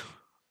hope.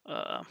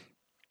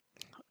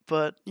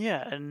 But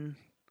yeah, and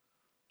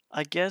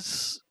I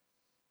guess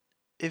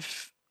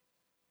if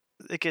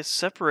it gets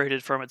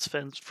separated from its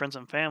friends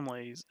and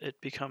families,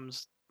 it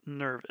becomes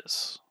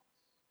nervous.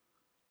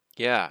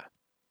 Yeah.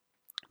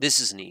 This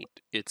is neat.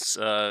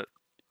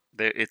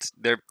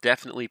 They're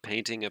definitely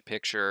painting a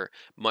picture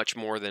much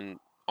more than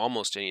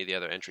almost any of the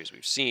other entries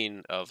we've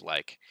seen of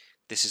like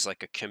this is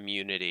like a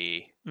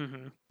community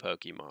Mm-hmm.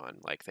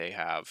 Pokemon. Like they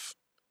have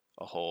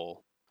a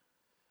whole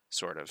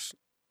sort of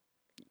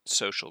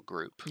social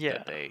group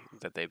Yeah.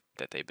 that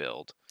they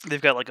build.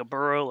 They've got like a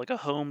burrow, like a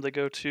home they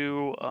go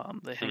to.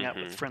 They hang out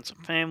with Hmm. friends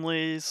and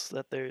families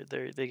that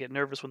they get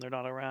nervous when they're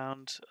not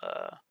around.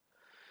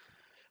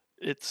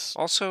 It's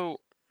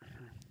Also,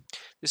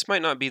 this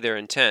might not be their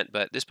intent,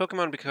 but this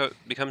Pokemon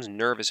becomes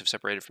nervous if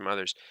separated from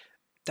others.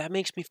 That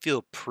makes me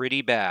feel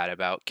pretty bad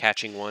about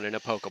catching one in a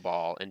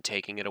Pokeball and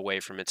taking it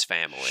away from its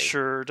family.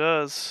 sure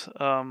does.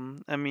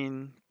 I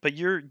mean, but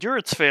you're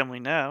its family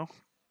now.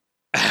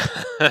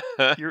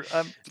 You're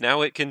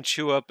Now it can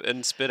chew up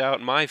and spit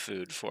out my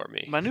food for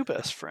me. my new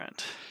best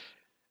friend.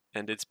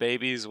 And its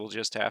babies will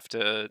just have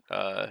to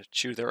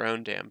chew their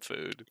own damn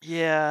food.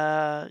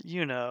 Yeah,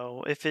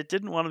 if it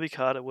didn't want to be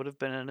caught, it would have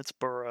been in its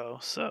burrow.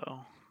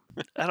 So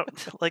I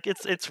don't like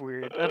it's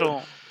weird. I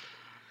don't.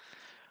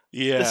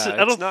 This is,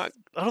 Yeah, it's not.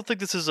 I don't think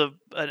this is an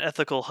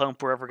ethical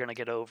hump we're ever gonna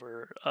get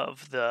over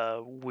of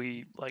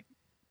we like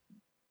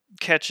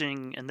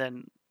catching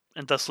and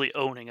thusly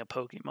owning a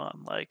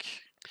Pokemon. Like,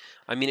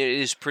 I mean, it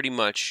is pretty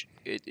much.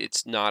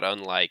 It's not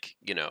unlike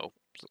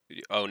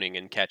owning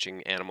and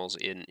catching animals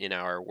in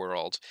our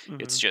world.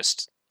 It's mhm.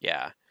 just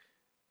yeah.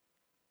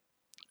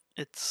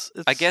 I It's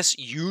guess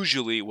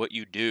usually what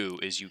you do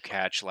is you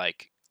catch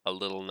like a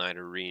little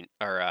Nidoran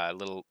or a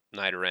little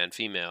Nidoran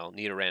female,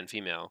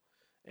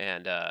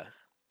 and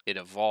it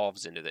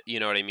evolves into the. You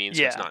know what I mean?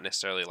 So it's yeah, not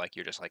necessarily like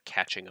you're just like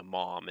catching a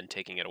mom and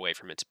taking it away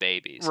from its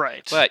babies,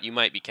 right. but you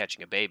might be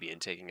catching a baby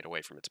and taking it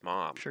away from its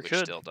mom, Sure which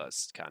could. still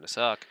does kind of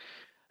suck.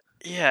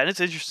 Yeah, and it's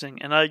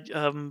interesting. And I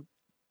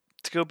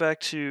to go back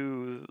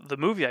to the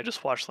movie I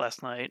just watched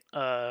last night,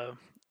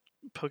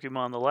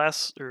 Pokemon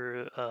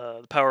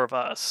The Power of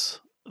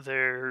Us.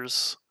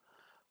 There's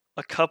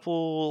a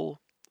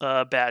couple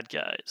bad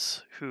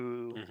guys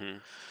who Hmm.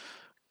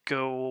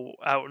 go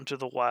out into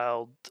the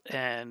wild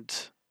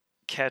and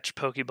catch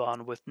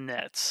Pokemon with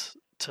nets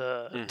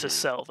to Hmm.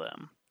 sell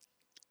them.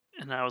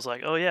 And I was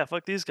like, "Oh yeah,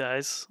 fuck these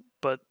guys."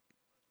 But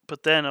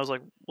then I was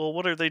like, "Well,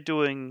 what are they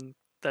doing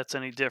that's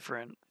any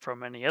different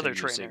from any other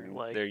trainer?"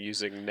 Like They're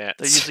using they're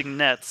nets. using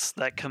nets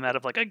that come out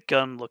of like a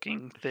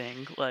gun-looking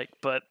thing, like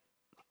but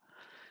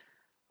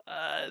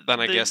Then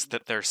I they guess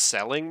that they're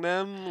selling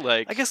them I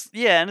like guess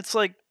yeah, and it's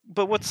like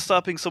but what's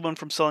stopping someone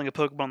from selling a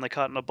Pokemon they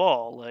caught in a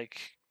ball?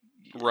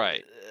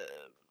 right.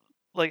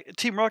 Like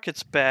Team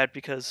Rocket's bad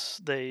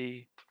because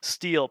they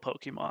steal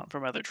Pokemon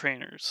from other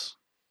trainers,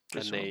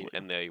 presumably.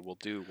 And they will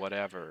do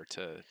whatever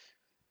to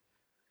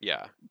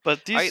yeah.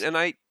 But I these, and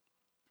I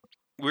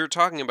we were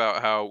talking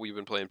about how we've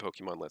been playing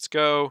Pokemon Let's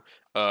Go.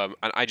 And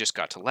I just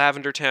got to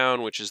Lavender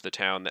Town, which is the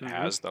town that mhm.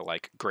 has the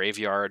like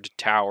graveyard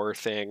tower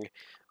thing,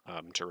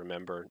 to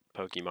remember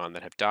Pokemon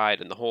that have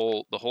died. And the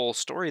whole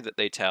story that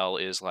they tell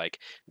is like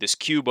this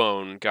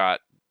Cubone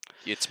got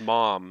its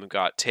mom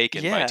got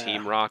taken by Yeah,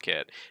 Team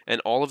Rocket,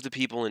 and all of the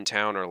people in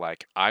town are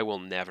like, "I will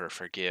never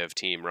forgive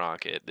Team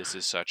Rocket. This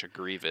is such a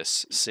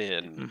grievous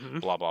sin." hmm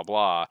Blah blah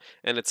blah,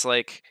 and it's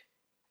like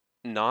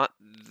not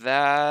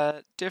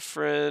that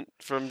different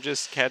from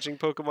just catching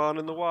Pokemon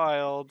in the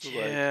wild. Like,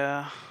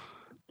 yeah,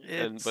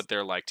 and it's but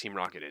they're like Team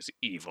Rocket is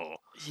evil.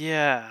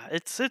 yeah,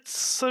 it's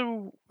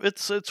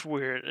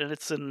weird, and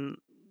it's an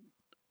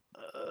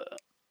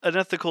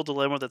ethical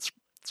dilemma that's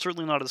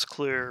certainly not as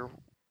clear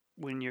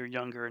when you're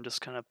younger and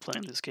just kind of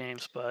playing these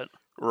games. But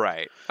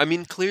Right. I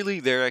mean, clearly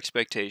their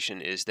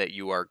expectation is that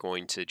you are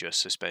going to just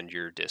suspend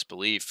your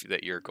disbelief,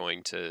 that you're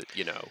going to,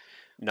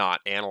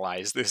 not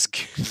analyze this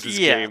this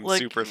yeah, game like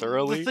super the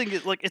thoroughly. thing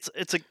is, like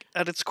it's a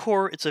at its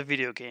core, it's a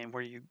video game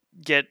where you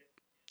get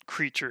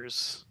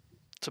creatures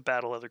to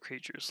battle other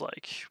creatures,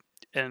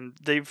 and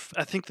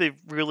I think they've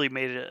really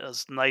made it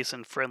as nice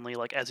and friendly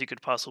like as you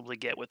could possibly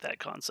get with that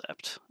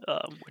concept,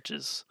 which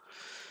is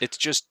It's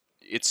just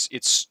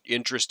it's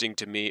interesting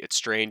to me, it's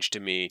strange to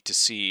me to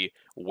see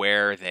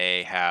where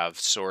they have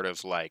sort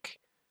of like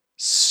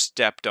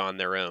stepped on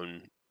their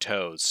own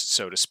toes,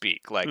 so to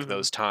speak, like hmm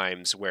those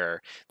times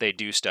where they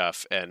do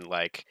stuff and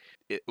like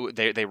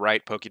they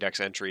write Pokédex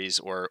entries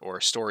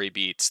or story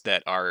beats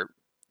that are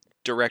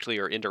directly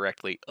or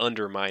indirectly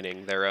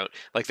undermining their own,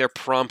 like they're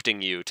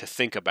prompting you to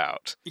think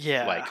about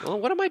yeah. like, oh,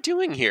 what am I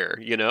doing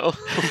here,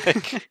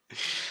 like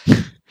you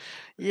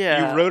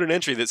Yeah, wrote an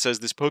entry that says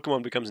this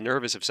Pokemon becomes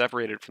nervous if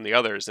separated from the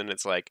others, and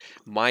it's like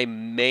my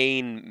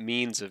main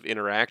means of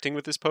interacting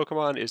with this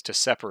Pokemon is to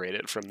separate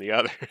it from the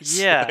others.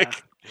 yeah,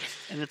 Like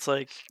and it's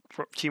like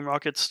Team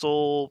Rocket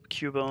stole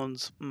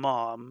Cubone's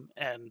mom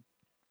and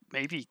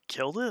maybe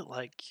killed it.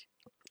 Like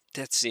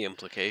that's the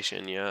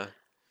implication, yeah.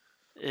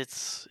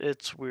 it's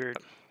weird,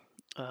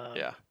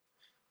 Yeah.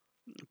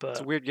 It's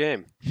a but weird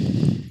game.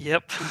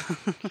 yep.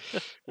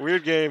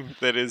 Weird game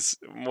that is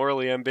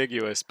morally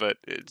ambiguous, but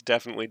it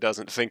definitely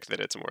doesn't think that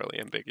it's morally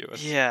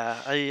ambiguous.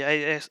 Yeah,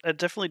 I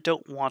definitely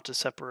don't want to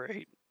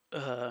separate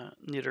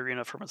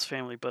Nidorina from its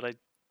family, but I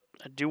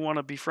do want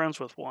to be friends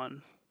with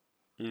one.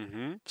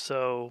 Mm-hmm.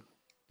 So,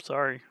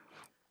 sorry.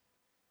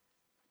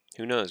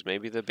 Who knows?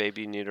 Maybe the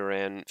baby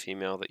Nidoran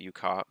female that you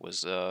caught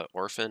was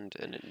orphaned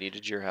and it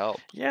needed your help.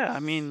 Yeah, I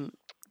mean,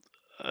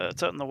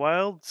 it's out in the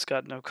wild. It's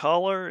got no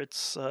collar.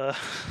 It's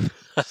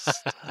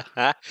just,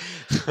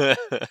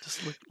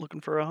 just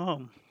looking for a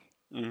home.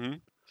 Mm-hmm.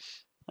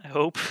 I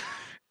hope.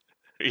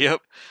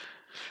 Yep.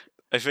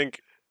 I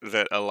think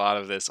that a lot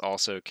of this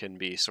also can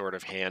be sort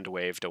of hand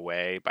waved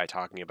away by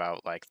talking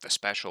about like the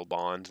special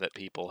bond that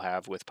people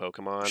have with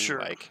Pokemon. Sure.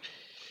 Like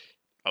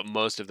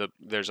most of the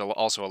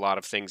also a lot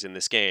of things in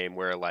this game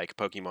where like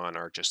Pokemon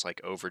are just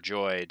like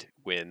overjoyed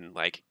when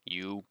like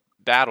you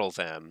battle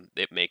them.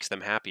 It makes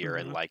them happier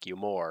and Hmm. like you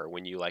more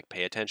when you like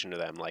pay attention to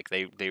them. Like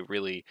they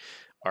really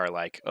are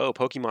like, oh,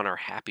 Pokemon are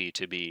happy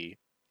to be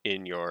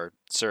in your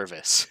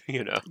service,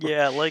 you know.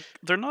 Yeah, like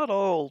they're not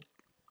all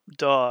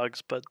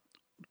dogs, but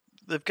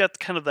they've got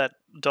kind of that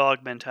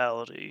dog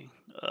mentality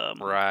of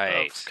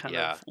Right. kind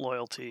Yeah. of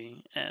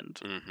loyalty and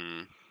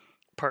Mhm.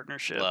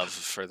 partnership. Love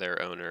for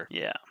their owner.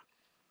 Yeah.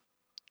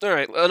 All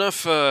right,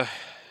 enough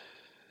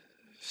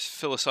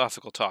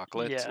philosophical talk.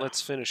 Yeah.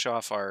 Let's finish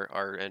off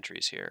our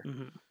entries here.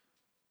 Hmm.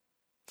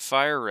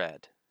 Fire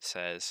Red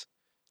says,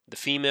 the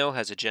female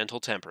has a gentle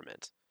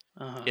temperament.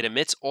 Uh-huh. It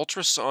emits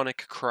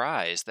ultrasonic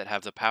cries that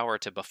have the power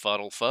to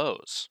befuddle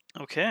foes.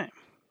 Okay.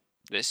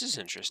 This is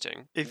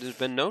interesting. If There's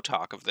been no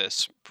talk of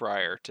this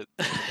prior to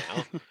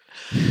now.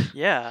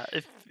 yeah,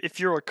 if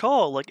you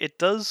recall, like it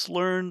does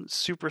learn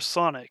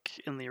supersonic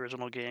in the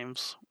original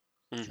games,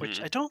 which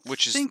Hmm. I don't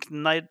Which is think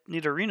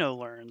Nidorino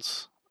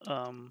learns.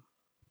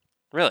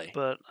 really.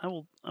 But I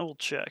will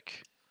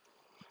check.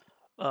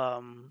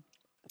 Um,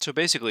 So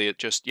basically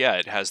it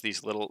has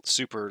these little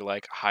super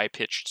like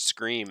high-pitched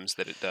screams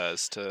that it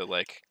does to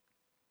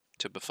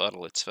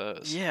befuddle its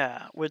foes.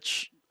 yeah,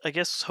 which I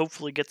guess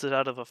hopefully gets it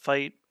out of a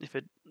fight if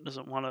it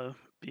doesn't want to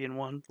be in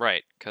one.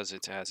 Right, because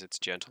it has its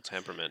gentle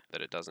temperament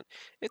that it doesn't.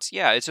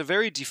 It's a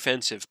very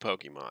defensive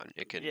Pokemon.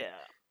 Yeah.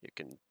 It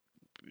can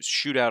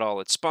shoot out all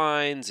its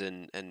spines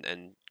and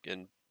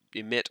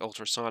emit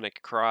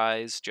ultrasonic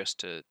cries just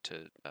to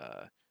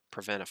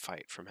prevent a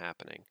fight from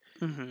happening.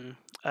 Hmm.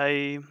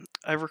 I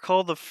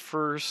recall the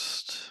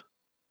first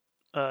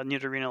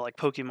Nidorino like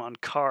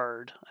Pokemon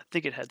card. I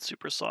think it had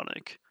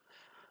supersonic,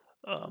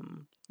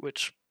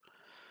 which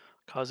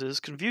causes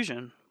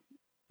confusion,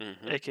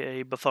 Hmm.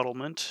 aka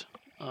befuddlement,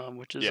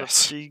 which is a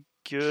Yes. pretty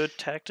good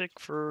tactic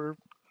for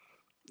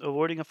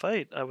avoiding a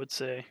fight, I would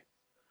say.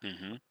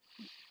 Hmm.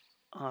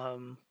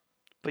 Um,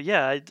 but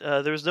yeah,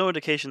 there was no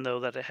indication though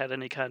that it had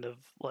any kind of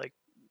like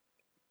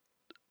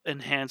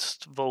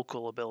enhanced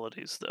vocal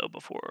abilities though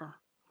before.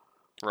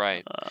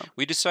 Right. Uh,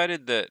 We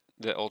decided that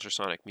the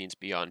ultrasonic means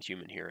beyond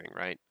human hearing,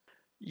 right?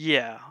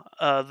 yeah,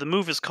 the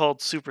move is called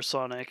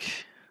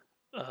Supersonic.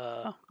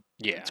 Yeah.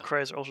 Its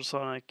cries are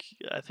ultrasonic.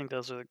 I think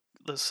those are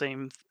the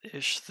same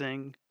ish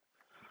thing,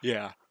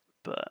 Yeah.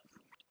 but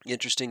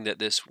Interesting that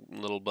this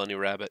little bunny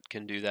rabbit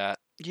can do that.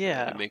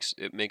 yeah,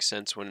 It makes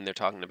sense when they're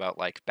talking about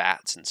like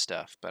bats and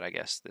stuff, but I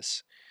guess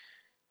this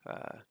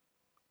uh,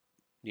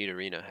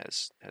 Nidorina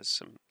has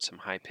some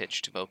high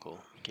pitched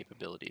vocal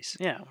capabilities.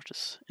 yeah, which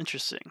is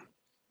interesting.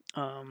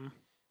 Um,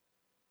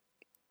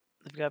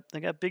 they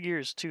got big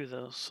ears too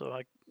though,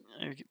 so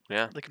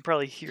Yeah, they can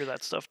probably hear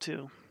that stuff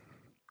too.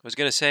 I was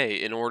gonna say,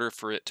 in order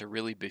for it to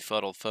really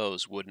befuddle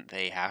foes, wouldn't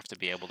they have to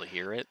be able to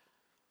hear it?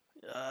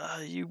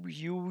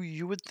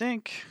 You would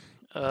think.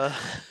 Uh,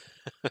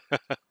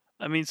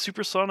 I mean,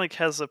 Supersonic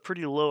has a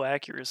pretty low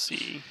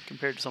accuracy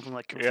compared to something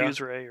like Yeah. Confuse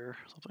Ray or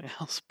something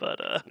else,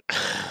 but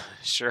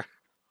Sure.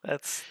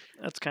 that's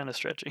kind of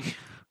stretching.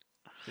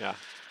 Yeah.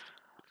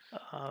 Um,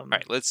 All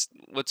right. What's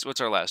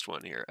our last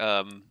one here?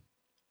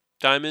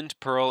 Diamond,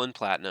 Pearl, and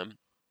Platinum.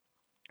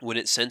 When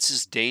it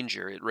senses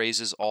danger, it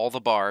raises all the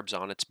barbs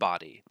on its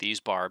body. These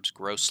barbs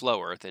grow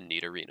slower than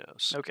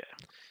Nidorino's. okay,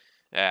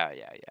 Yeah.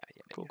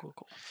 cool.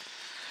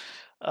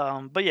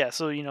 But yeah,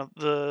 so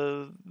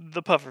the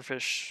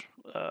pufferfish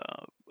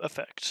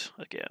effect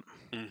again.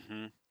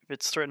 Mm-hmm. If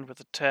it's threatened with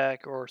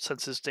attack or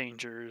senses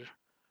danger,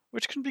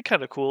 which can be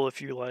kind of cool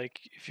if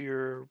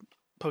your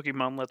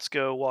Pokemon lets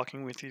go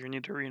walking with your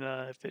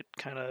Nidorina, if it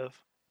kind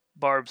of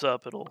barbs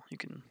up, you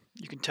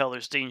can tell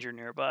there's danger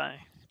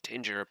nearby.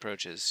 Danger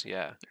approaches.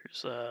 Yeah.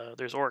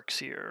 There's orcs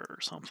here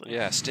or something.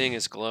 Yeah. Sting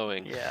is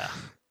glowing. Yeah.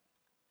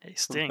 Hey,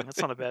 Sting, that's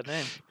not a bad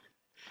name.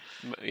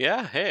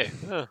 Yeah. Hey.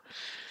 Uh,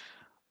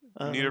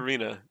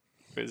 Nidorina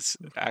is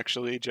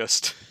actually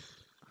just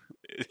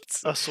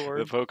it's a the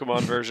sword.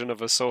 Pokemon version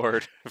of a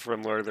sword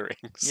from Lord of the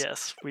Rings.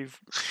 Yes, we've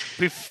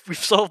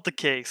solved the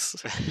case.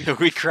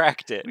 We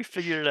cracked it. We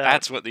figured it out.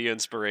 That's what the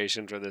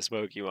inspiration for this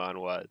Pokemon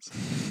was.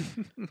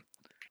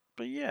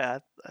 But yeah,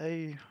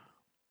 I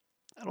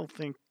don't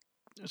think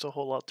there's a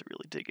whole lot to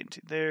really dig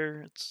into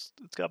there. It's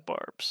got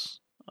barbs,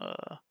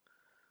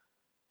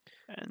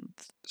 and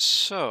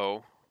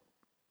So,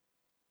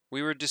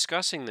 we were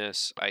discussing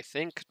this, I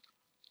think,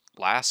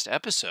 last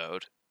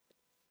episode,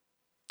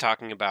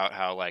 talking about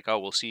how, like, oh,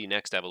 we'll see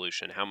next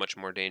evolution, how much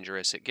more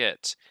dangerous it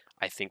gets.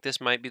 I think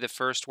this might be the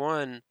first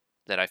one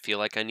that I feel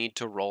like I need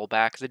to roll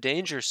back the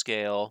danger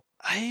scale.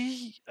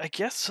 I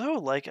guess so.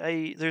 Like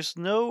there's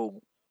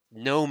no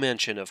No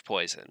mention of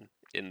poison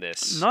in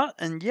this. not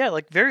and yeah,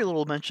 like very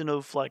little mention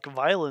of like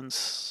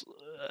violence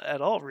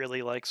at all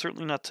really. Like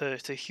certainly not to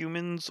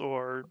humans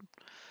or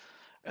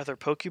other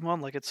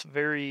Pokemon. Like it's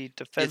very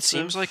It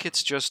seems like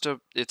defensive.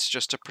 it's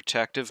just a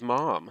protective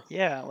mom.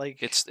 Yeah, like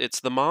It's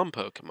the mom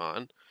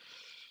Pokemon.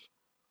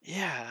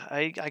 yeah,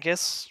 I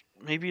guess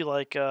maybe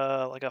like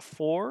a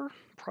 4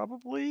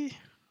 probably.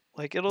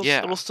 Like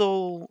Yeah. it'll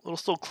still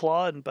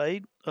claw and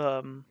bite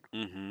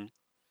Mm-hmm.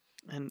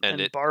 and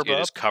And barb it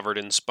is up. covered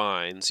in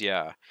spines,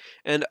 yeah.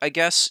 And I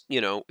guess,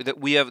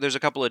 that there's a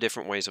couple of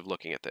different ways of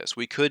looking at this.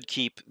 We could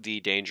keep the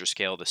danger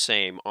scale the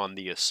same on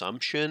the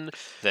assumption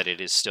that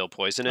it is still That's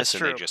poisonous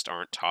and they true. just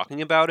aren't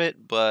talking about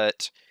it,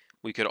 but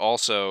we could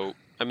also,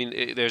 I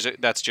mean,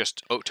 that's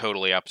just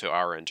totally up to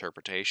our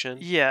interpretation.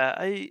 Yeah,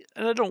 I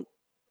don't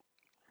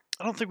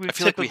think I we've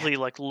feel like typically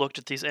like looked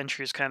at these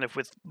entries kind of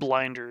with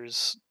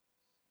blinders.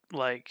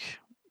 Like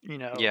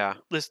yeah,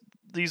 this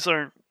these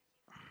aren't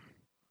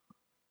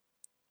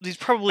these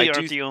I probably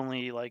aren't do the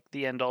only like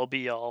the end all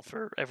be all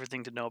for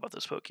everything to know about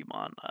this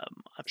Pokemon. I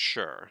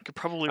sure. could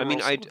probably I roll mean,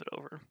 some of it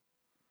over.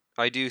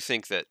 I do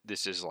think that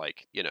this is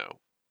like,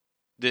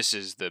 this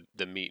is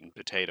the meat and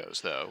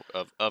potatoes though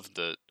of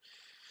the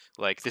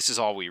like this is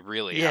all we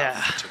really Yeah,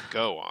 have to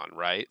go on,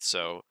 right?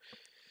 So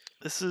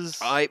this is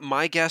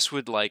my guess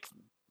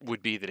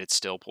would be that it's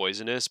still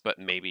poisonous, but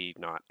maybe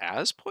not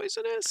as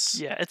poisonous.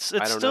 yeah. I It's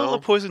don't still a know.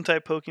 poison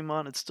type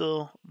Pokemon. It's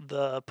still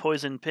the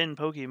poison pin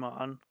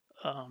Pokemon.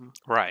 Um,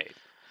 Right.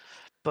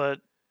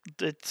 but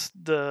it's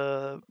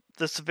the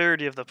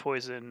severity of the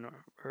poison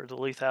or the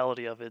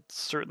lethality of it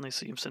certainly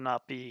seems to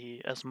not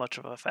be as much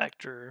of a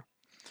factor.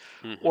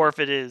 Or Hmm. if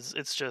it is,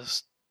 it's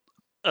just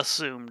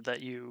assumed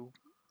that you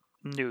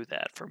knew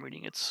that from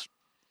reading its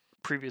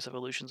previous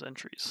evolutions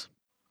entries.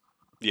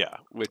 Yeah,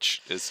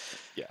 which is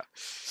yeah.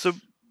 So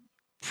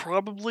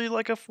probably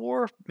like a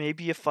 4,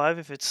 maybe a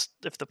 5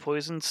 if the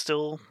poison's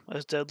still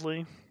as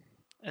deadly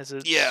as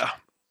it's Yeah.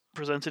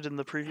 presented in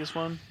the previous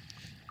one.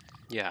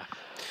 Yeah.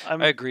 I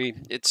I'm agree.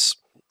 It's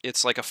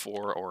like a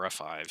 4 or a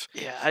 5.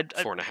 yeah,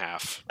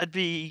 4.5. I'd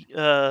be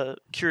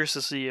curious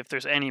to see if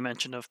there's any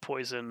mention of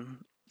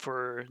poison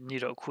for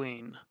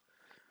Nidoqueen.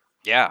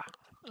 Yeah.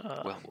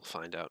 Uh, Well, we'll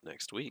find out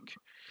next week.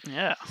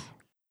 yeah,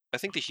 I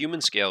think the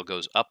human scale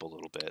goes up a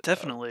little bit though,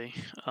 definitely.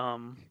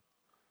 just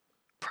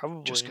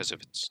Probably. because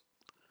of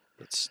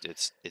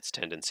its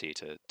tendency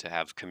to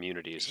have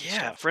communities and Yeah,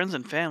 stuff. friends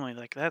and family,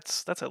 like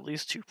that's at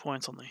least 2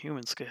 points on the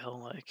human scale,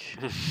 like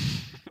right there.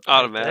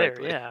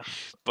 Automatically Yeah.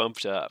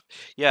 bumped up.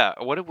 Yeah.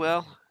 What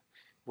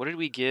did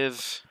we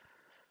give?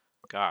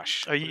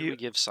 Gosh, Are what did you? we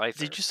give Did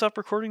Scyther? you stop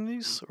recording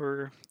these,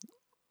 or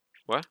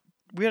What?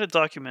 we had a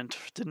document,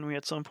 didn't we,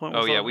 at some point Oh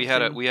with yeah,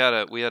 everything?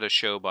 we had a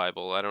show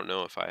Bible. I don't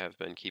know if I have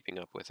been keeping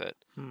up with it.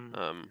 Hmm.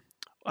 Um,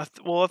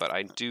 Well, but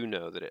I do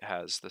know that it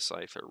has the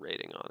Scyther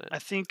rating on it. I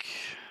think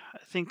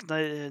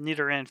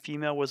Nidoran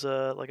female was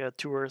a like a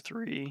 2 or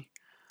 3.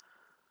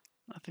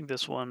 I think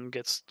this one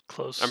gets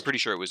close. I'm pretty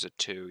sure it was a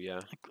 2.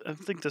 Yeah. I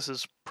think this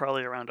is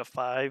probably around a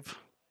 5.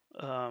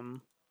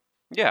 Um,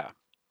 Yeah.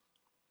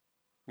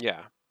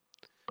 Yeah.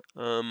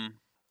 Um.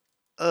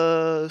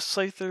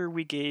 Scyther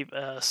we gave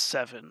a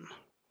 7.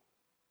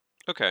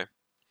 Okay.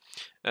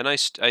 And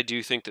I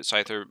do think that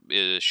Scyther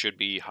should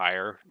be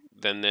higher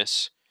than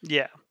this.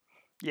 Yeah,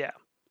 yeah,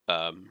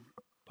 Um.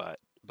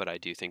 But I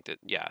do think that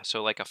yeah.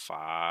 So like a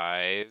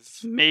 5,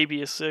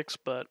 maybe a 6,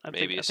 but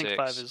maybe I a think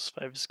 6.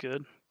 5 is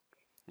good.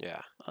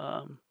 Yeah.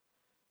 Um,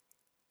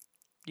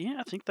 yeah,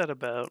 I think that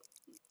about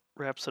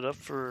wraps it up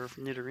for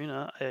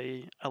Nidorina.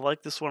 I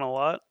like this one a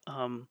lot.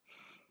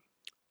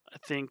 I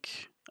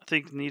think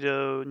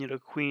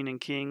Nidoqueen and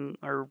King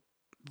are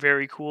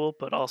very cool,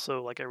 but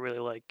also like I really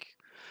like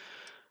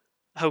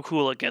how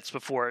cool it gets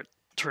before it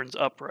turns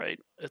upright.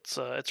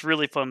 It's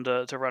really fun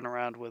to run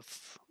around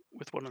with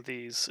one of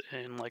these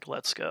in like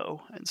Let's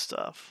Go and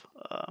stuff.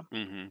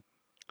 Mm-hmm.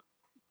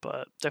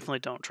 But definitely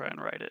don't try and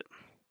ride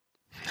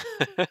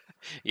it.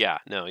 Yeah.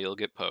 No, you'll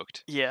get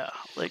poked. Yeah,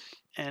 like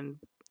and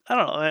I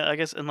don't know. I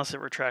guess unless it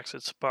retracts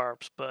its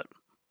barbs, but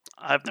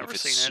I've never If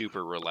it's seen it.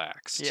 super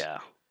relaxed. Yeah,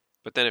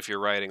 But then if you're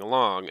riding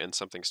along and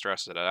something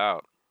stresses it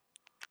out,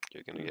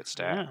 you're gonna get yeah.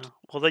 stabbed.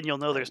 Well, then you'll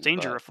know Right there's in the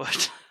danger butt.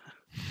 afoot.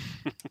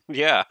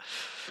 Yeah,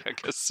 I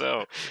guess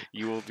so.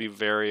 You will be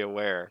very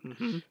aware.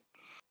 Hmm.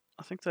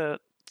 I think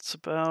that's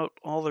about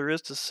all there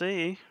is to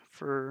say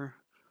for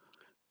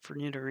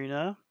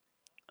Nidorina.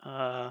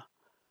 Uh,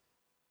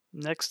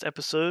 next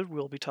episode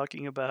we'll be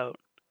talking about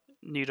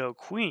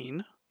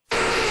Nidoqueen,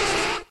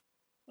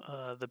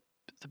 the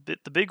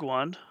the big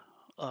one.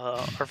 Our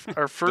The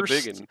big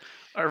first one.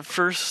 our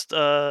first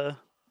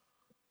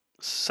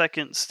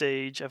second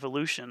stage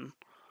evolution.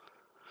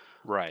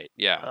 Right,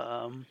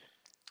 yeah.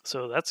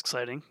 So that's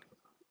exciting.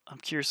 I'm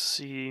curious to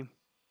see.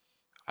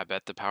 I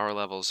bet the power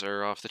levels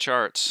are off the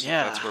charts.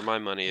 Yeah, That's where my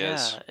money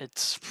is.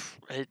 it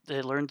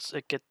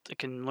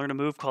can learn a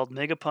move called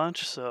Mega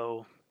Punch.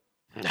 So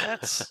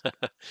That's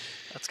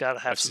got to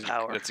have some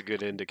power. That's a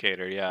good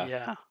indicator,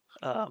 yeah.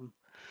 Yeah.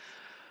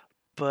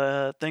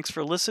 But thanks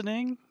for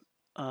listening.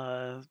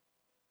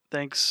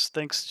 Thanks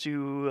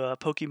to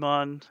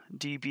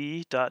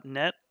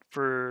PokemonDB.net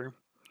for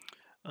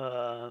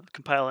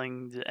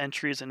compiling the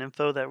entries and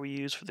info that we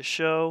use for the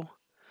show.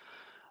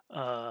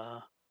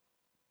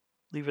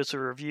 Leave us a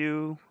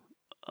review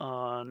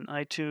on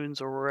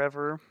iTunes or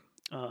wherever.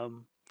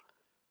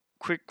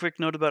 Quick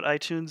note about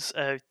iTunes.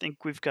 I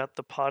think we've got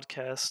the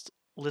podcast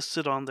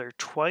listed on there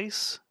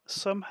twice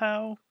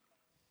somehow,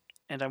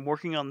 and I'm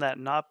working on that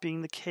not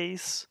being the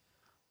case.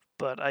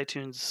 But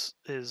iTunes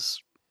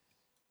is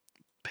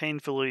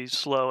painfully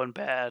slow and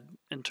bad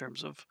in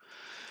terms of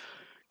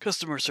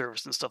customer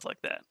service and stuff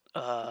like that.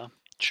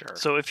 Sure.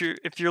 So if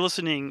you're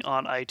listening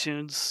on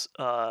iTunes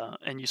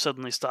and you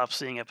suddenly stop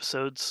seeing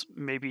episodes,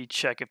 maybe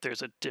check if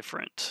there's a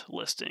different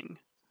listing.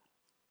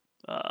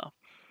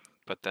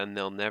 But then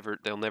they'll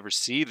never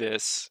see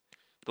this.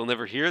 They'll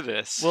never hear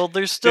this. Well,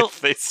 there's still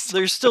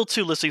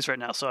 2 listings right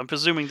now, so I'm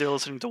presuming they're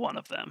listening to one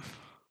of them.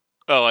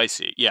 Oh, I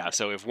see. Yeah.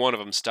 So if one of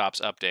them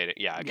stops updating,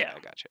 okay, I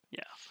got you.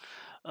 Yeah.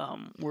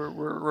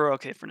 We're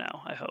okay for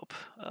now, I hope.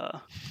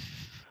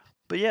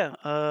 But yeah,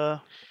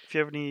 if you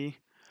have any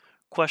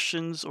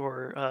questions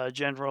or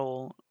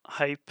general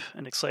hype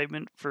and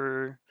excitement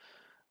for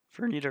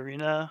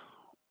Nidorina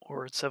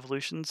or its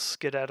evolutions,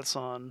 get at us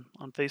on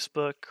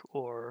Facebook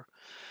or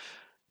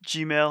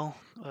Gmail,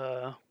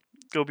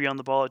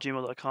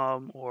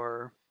 gobeyondtheball@gmail.com,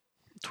 or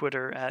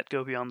Twitter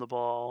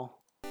 @gobeyondtheball,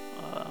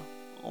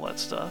 all that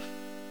stuff.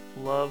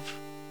 Love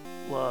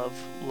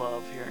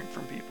hearing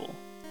from people.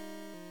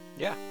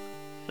 Yeah.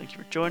 Thank you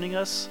for joining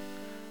us.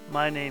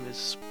 My name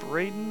is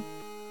Braden.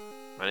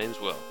 My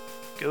name's Will.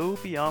 Go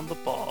beyond the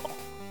ball.